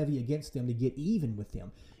and levy against them to get even with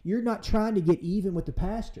them. You're not trying to get even with the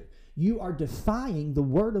pastor. You are defying the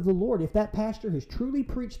word of the Lord. If that pastor has truly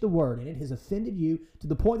preached the word and it has offended you to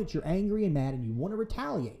the point that you're angry and mad and you want to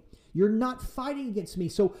retaliate, you're not fighting against me.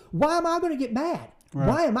 So why am I going to get mad? Right.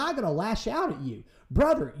 Why am I going to lash out at you?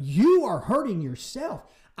 Brother, you are hurting yourself.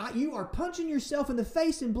 You are punching yourself in the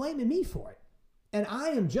face and blaming me for it. And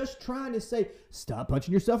I am just trying to say, stop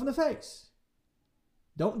punching yourself in the face.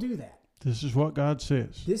 Don't do that. This is what God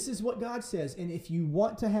says. This is what God says. And if you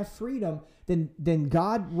want to have freedom, then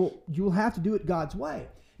you will have to do it God's way.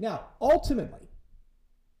 Now, ultimately,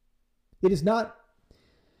 it is not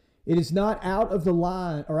out of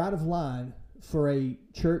line for a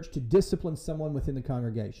church to discipline someone within the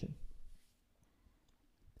congregation.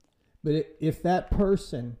 But if that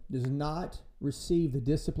person does not receive the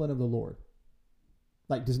discipline of the Lord,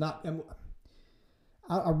 I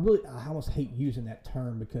almost hate using that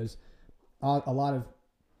term, because a lot of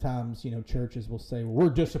times, churches will say, well, we're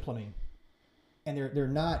disciplining. And they're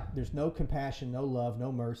not, there's no compassion, no love,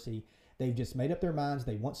 no mercy. They've just made up their minds.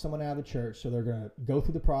 They want someone out of the church, so they're going to go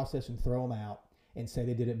through the process and throw them out and say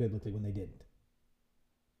they did it biblically when they didn't.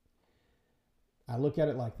 I look at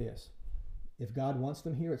it like this. If God wants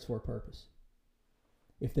them here, it's for a purpose.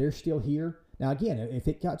 If they're still here, now again, if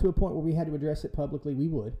it got to a point where we had to address it publicly,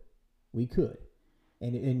 we could,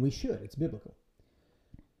 and we should. It's biblical.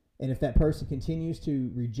 And if that person continues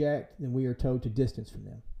to reject, then we are told to distance from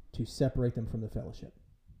them, to separate them from the fellowship.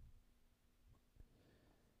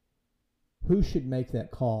 Who should make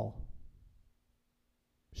that call?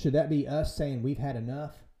 Should that be us saying we've had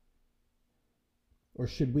enough? Or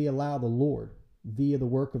should we allow the Lord, via the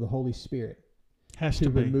work of the Holy Spirit, to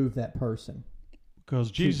remove that person?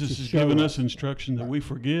 Because Jesus has given us instruction that we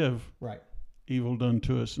forgive evil done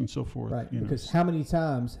to us and so forth. Right. Because how many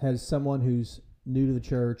times has someone who's new to the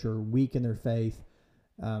church or weak in their faith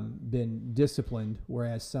been disciplined,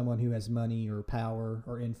 whereas someone who has money or power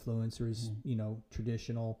or influence or is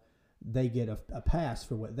traditional, they get a pass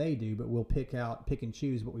for what they do, but we'll pick and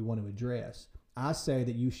choose what we want to address. I say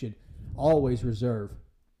that you should always reserve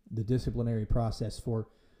the disciplinary process for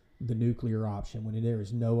the nuclear option when there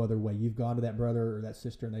is no other way. You've gone to that brother or that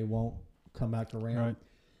sister and they won't come back around. Right.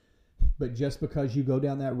 But just because you go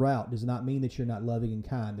down that route does not mean that you're not loving and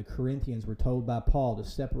kind. The Corinthians were told by Paul to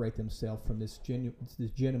separate themselves from this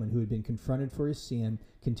gentleman who had been confronted for his sin,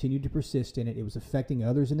 continued to persist in it. It was affecting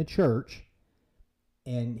others in the church.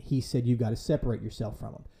 And he said, you've got to separate yourself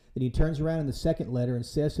from him. Then he turns around in the second letter and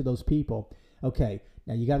says to those people, okay,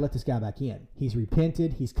 now you got to let this guy back in. He's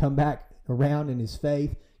repented. He's come back around in his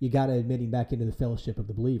faith. You got to admit him back into the fellowship of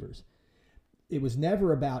the believers. It was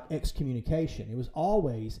never about excommunication. It was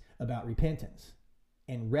always about repentance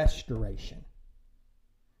and restoration.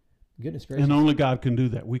 Goodness gracious. And only God can do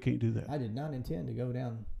that. We can't do that. I did not intend to go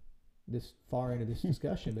down this far into this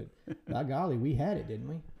discussion, but by golly, we had it, didn't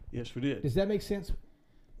we? Yes, we did. Does that make sense?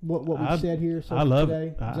 what we've said here so I love today?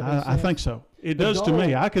 it. I think so. It does to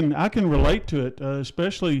me. I can relate to it,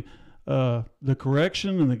 especially the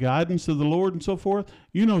correction and the guidance of the Lord and so forth.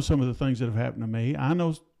 You know some of the things that have happened to me. I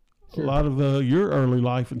know a lot of your early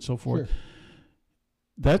life and so forth. Sure.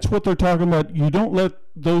 That's what they're talking about. You don't let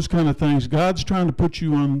those kind of things. God's trying to put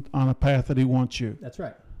you on a path that he wants you. That's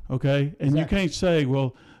right. Okay? And you can't say,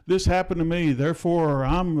 well, this happened to me, therefore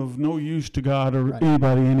I'm of no use to God or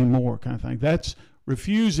anybody anymore kind of thing. That's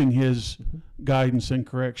refusing his guidance and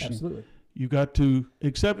correction. Absolutely. You got to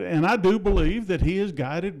accept it. And I do believe that he has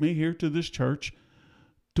guided me here to this church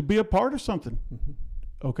to be a part of something.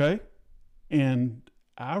 Okay? And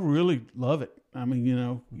I really love it. I mean,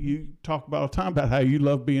 you talk about all the time about how you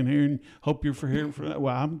love being here and hope you're here for that.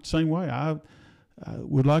 Well, I'm the same way. I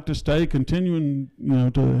would like to stay continuing,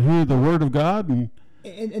 to hear the word of God, and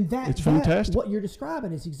it's fantastic. What you're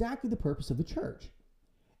describing is exactly the purpose of the church.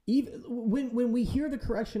 Even when we hear the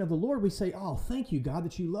correction of the Lord, we say, "Oh, thank you, God,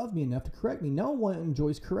 that you love me enough to correct me." No one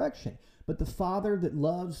enjoys correction, but the father that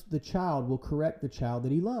loves the child will correct the child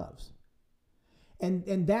that he loves.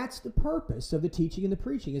 And that's the purpose of the teaching and the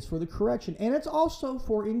preaching, is for the correction, and it's also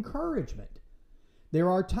for encouragement. There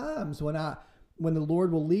are times when the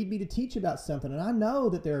Lord will lead me to teach about something, and I know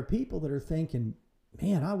that there are people that are thinking,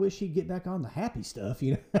 man, I wish he'd get back on the happy stuff,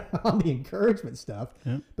 on the encouragement stuff.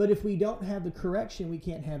 Yeah. But if we don't have the correction, we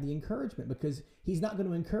can't have the encouragement, because he's not going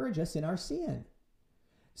to encourage us in our sin.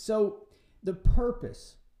 So the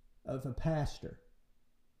purpose of a pastor,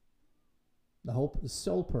 the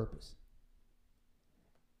sole purpose,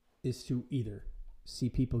 is to either see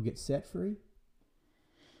people get set free,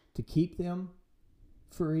 to keep them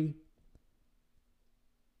free,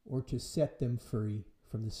 or to set them free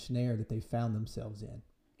from the snare that they found themselves in.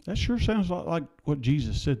 That sure sounds like what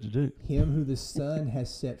Jesus said to do. Him who the Son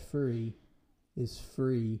has set free is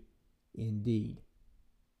free indeed.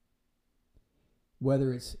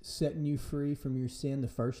 Whether it's setting you free from your sin the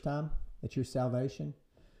first time at your salvation,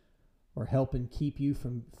 or helping keep you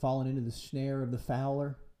from falling into the snare of the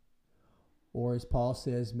fowler, or as Paul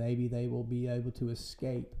says, maybe they will be able to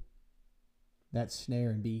escape that snare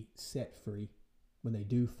and be set free when they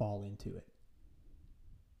do fall into it.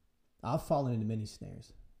 I've fallen into many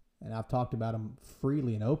snares, and I've talked about them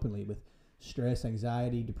freely and openly with stress,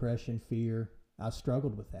 anxiety, depression, fear. I've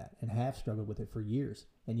struggled with that and have struggled with it for years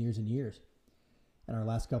and years and years. In our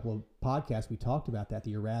last couple of podcasts, we talked about that,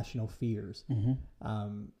 the irrational fears.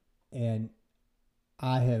 And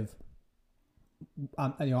I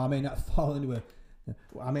may not fall into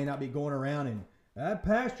I may not be going around and that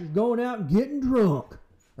pastor's going out and getting drunk,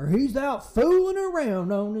 or he's out fooling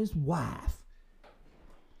around on his wife.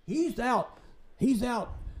 He's out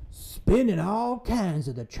spending all kinds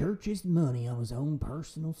of the church's money on his own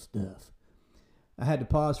personal stuff. I had to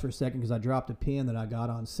pause for a second because I dropped a pen that I got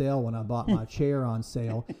on sale when I bought my chair on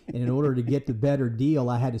sale. And in order to get the better deal,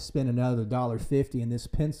 I had to spend another $1.50. And this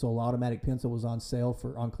automatic pencil, was on sale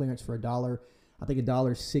on clearance for $1. I think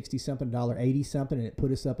 $1.60 something, $1.80 something, and it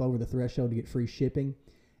put us up over the threshold to get free shipping.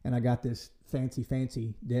 And I got this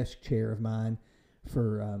fancy desk chair of mine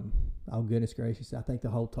for oh goodness gracious, I think the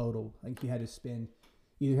whole total, I think you had to spend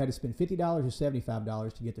 $50 or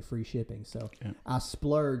 $75 to get the free shipping. So I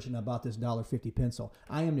splurged and I bought this $1.50 pencil.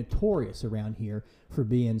 I am notorious around here for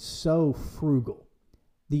being so frugal,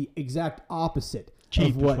 the exact opposite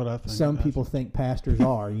cheap of what some people think pastors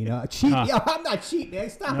are. Cheap. I'm not cheap, man.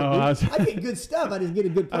 Stop it. I get good stuff. I just get a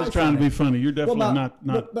good price. I was trying to be funny. You're definitely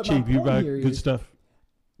not cheap. You got good stuff.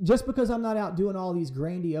 Just because I'm not out doing all these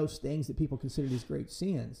grandiose things that people consider these great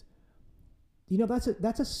sins,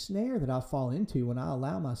 that's a snare that I fall into when I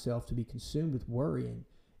allow myself to be consumed with worry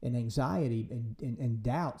and anxiety and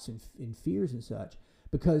doubts and fears and such.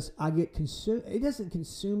 Because I get consumed. It doesn't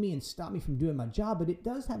consume me and stop me from doing my job, but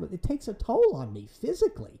it takes a toll on me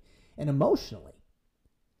physically and emotionally.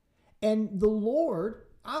 And the Lord,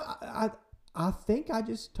 I think I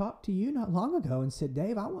just talked to you not long ago and said,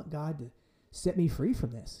 Dave, I want God to set me free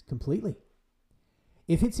from this completely.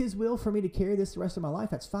 If it's His will for me to carry this the rest of my life,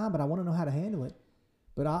 that's fine, but I want to know how to handle it.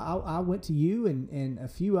 But I went to you and a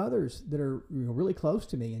few others that are really close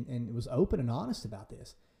to me and was open and honest about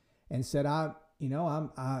this and said, I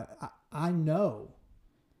know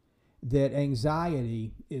that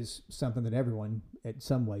anxiety is something that everyone at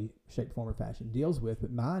some way, shape, form, or fashion deals with,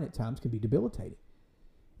 but mine at times can be debilitating.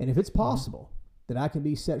 And if it's possible that I can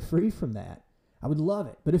be set free from that, I would love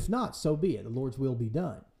it. But if not, so be it. The Lord's will be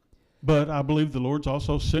done. But I believe the Lord's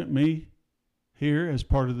also sent me here as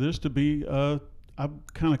part of this to be a I'm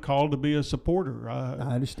kind of called to be a supporter, I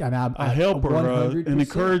understand. a helper, an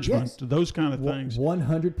encouragement, yes. those kind of things.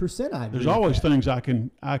 100%. I agree. There's always things I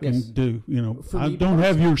can Yes. do. You know, For I me don't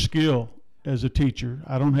have personally. your skill as a teacher.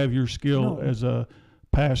 I don't have your skill No. as a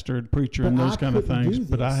pastor and preacher But and those I kind of couldn't things. do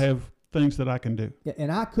But I this. have things that I can do. Yeah,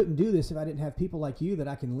 and I couldn't do this if I didn't have people like you that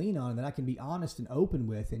I can lean on, that I can be honest and open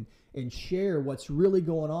with, and share what's really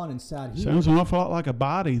going on inside here. Sounds an awful lot like a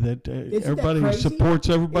body that that everybody crazy? supports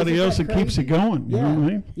everybody Isn't else that and keeps crazy? it going. You Yeah, know what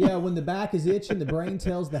I mean? yeah. When the back is itching, the brain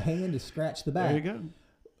tells the hand to scratch the back. There you go.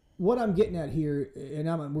 What I'm getting at here, and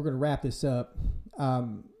we're going to wrap this up.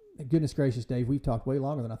 Goodness gracious, Dave, we've talked way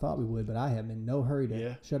longer than I thought we would, but I am in no hurry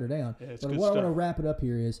to shut her down. Yeah, it's but good what I stuff. want to wrap it up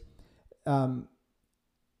here is,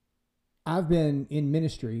 I've been in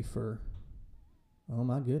ministry for, oh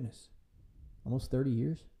my goodness, almost 30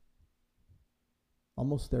 years.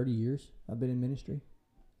 Almost 30 years I've been in ministry.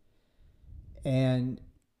 And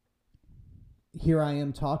here I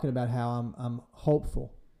am talking about how I'm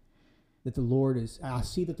hopeful that I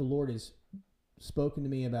see that the Lord has spoken to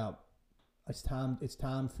me about it's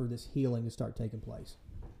time for this healing to start taking place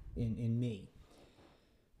in me.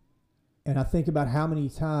 And I think about how many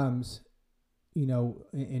times, you know,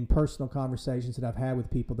 in personal conversations that I've had with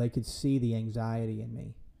people, they could see the anxiety in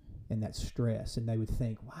me and that stress, and they would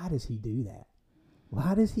think, why does he do that?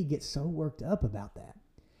 Why does he get so worked up about that?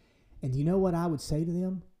 And do you know what I would say to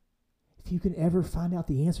them? If you can ever find out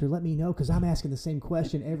the answer, let me know, because I'm asking the same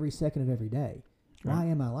question every second of every day. Why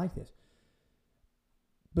am I like this?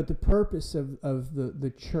 But the purpose of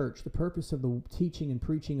the church, the purpose of the teaching and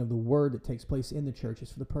preaching of the word that takes place in the church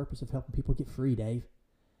is for the purpose of helping people get free, Dave.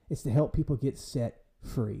 It's to help people get set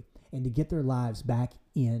free and to get their lives back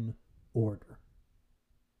in order.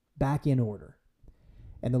 Back in order.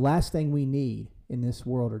 And the last thing we need in this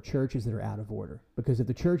world are churches that are out of order. Because if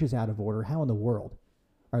the church is out of order, how in the world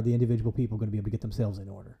are the individual people going to be able to get themselves in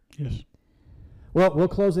order? Yes. Well, we'll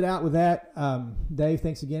close it out with that. Dave,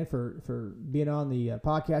 thanks again for being on the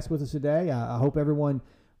podcast with us today. I hope everyone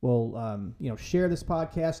will share this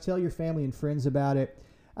podcast. Tell your family and friends about it.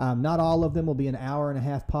 Not all of them will be an hour and a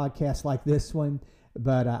half podcast like this one,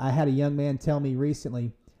 but I had a young man tell me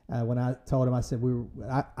recently when I told him, I said,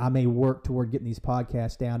 I may work toward getting these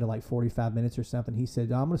podcasts down to like 45 minutes or something. He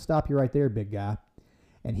said, I'm going to stop you right there, big guy.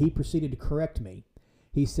 And he proceeded to correct me.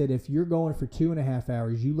 He said, if you're going for 2.5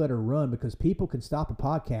 hours, you let her run, because people can stop a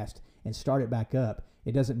podcast and start it back up.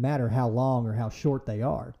 It doesn't matter how long or how short they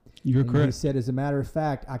are. You're correct. He said, as a matter of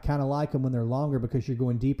fact, I kind of like them when they're longer because you're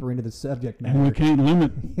going deeper into the subject matter. And we can't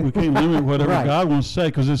limit whatever Right. God wants to say,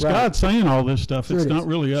 because it's Right. God saying all this stuff. Sure It's it not is.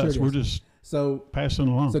 really Sure us. it We're is. just So passing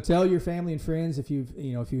along. tell your family and friends if you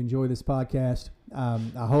enjoy this podcast.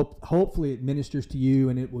 Hopefully it ministers to you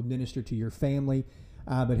and it will minister to your family.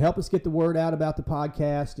 But help us get the word out about the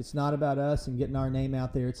podcast. It's not about us and getting our name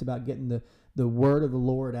out there. It's about getting the word of the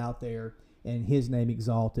Lord out there and His name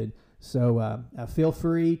exalted. So feel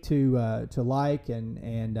free to like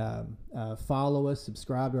and follow us,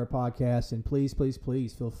 subscribe to our podcast, and please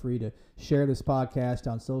feel free to share this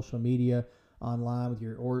podcast on social media, online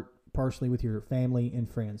or personally with your family and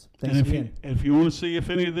friends. Thanks again. If you want to see if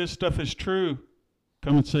any of this stuff is true,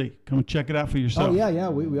 come and see. Come and check it out for yourself. Oh yeah.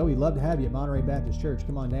 We'd love to have you at Monterey Baptist Church.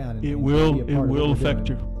 Come on down. It will affect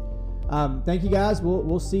you. Thank you guys.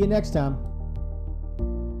 We'll see you next time.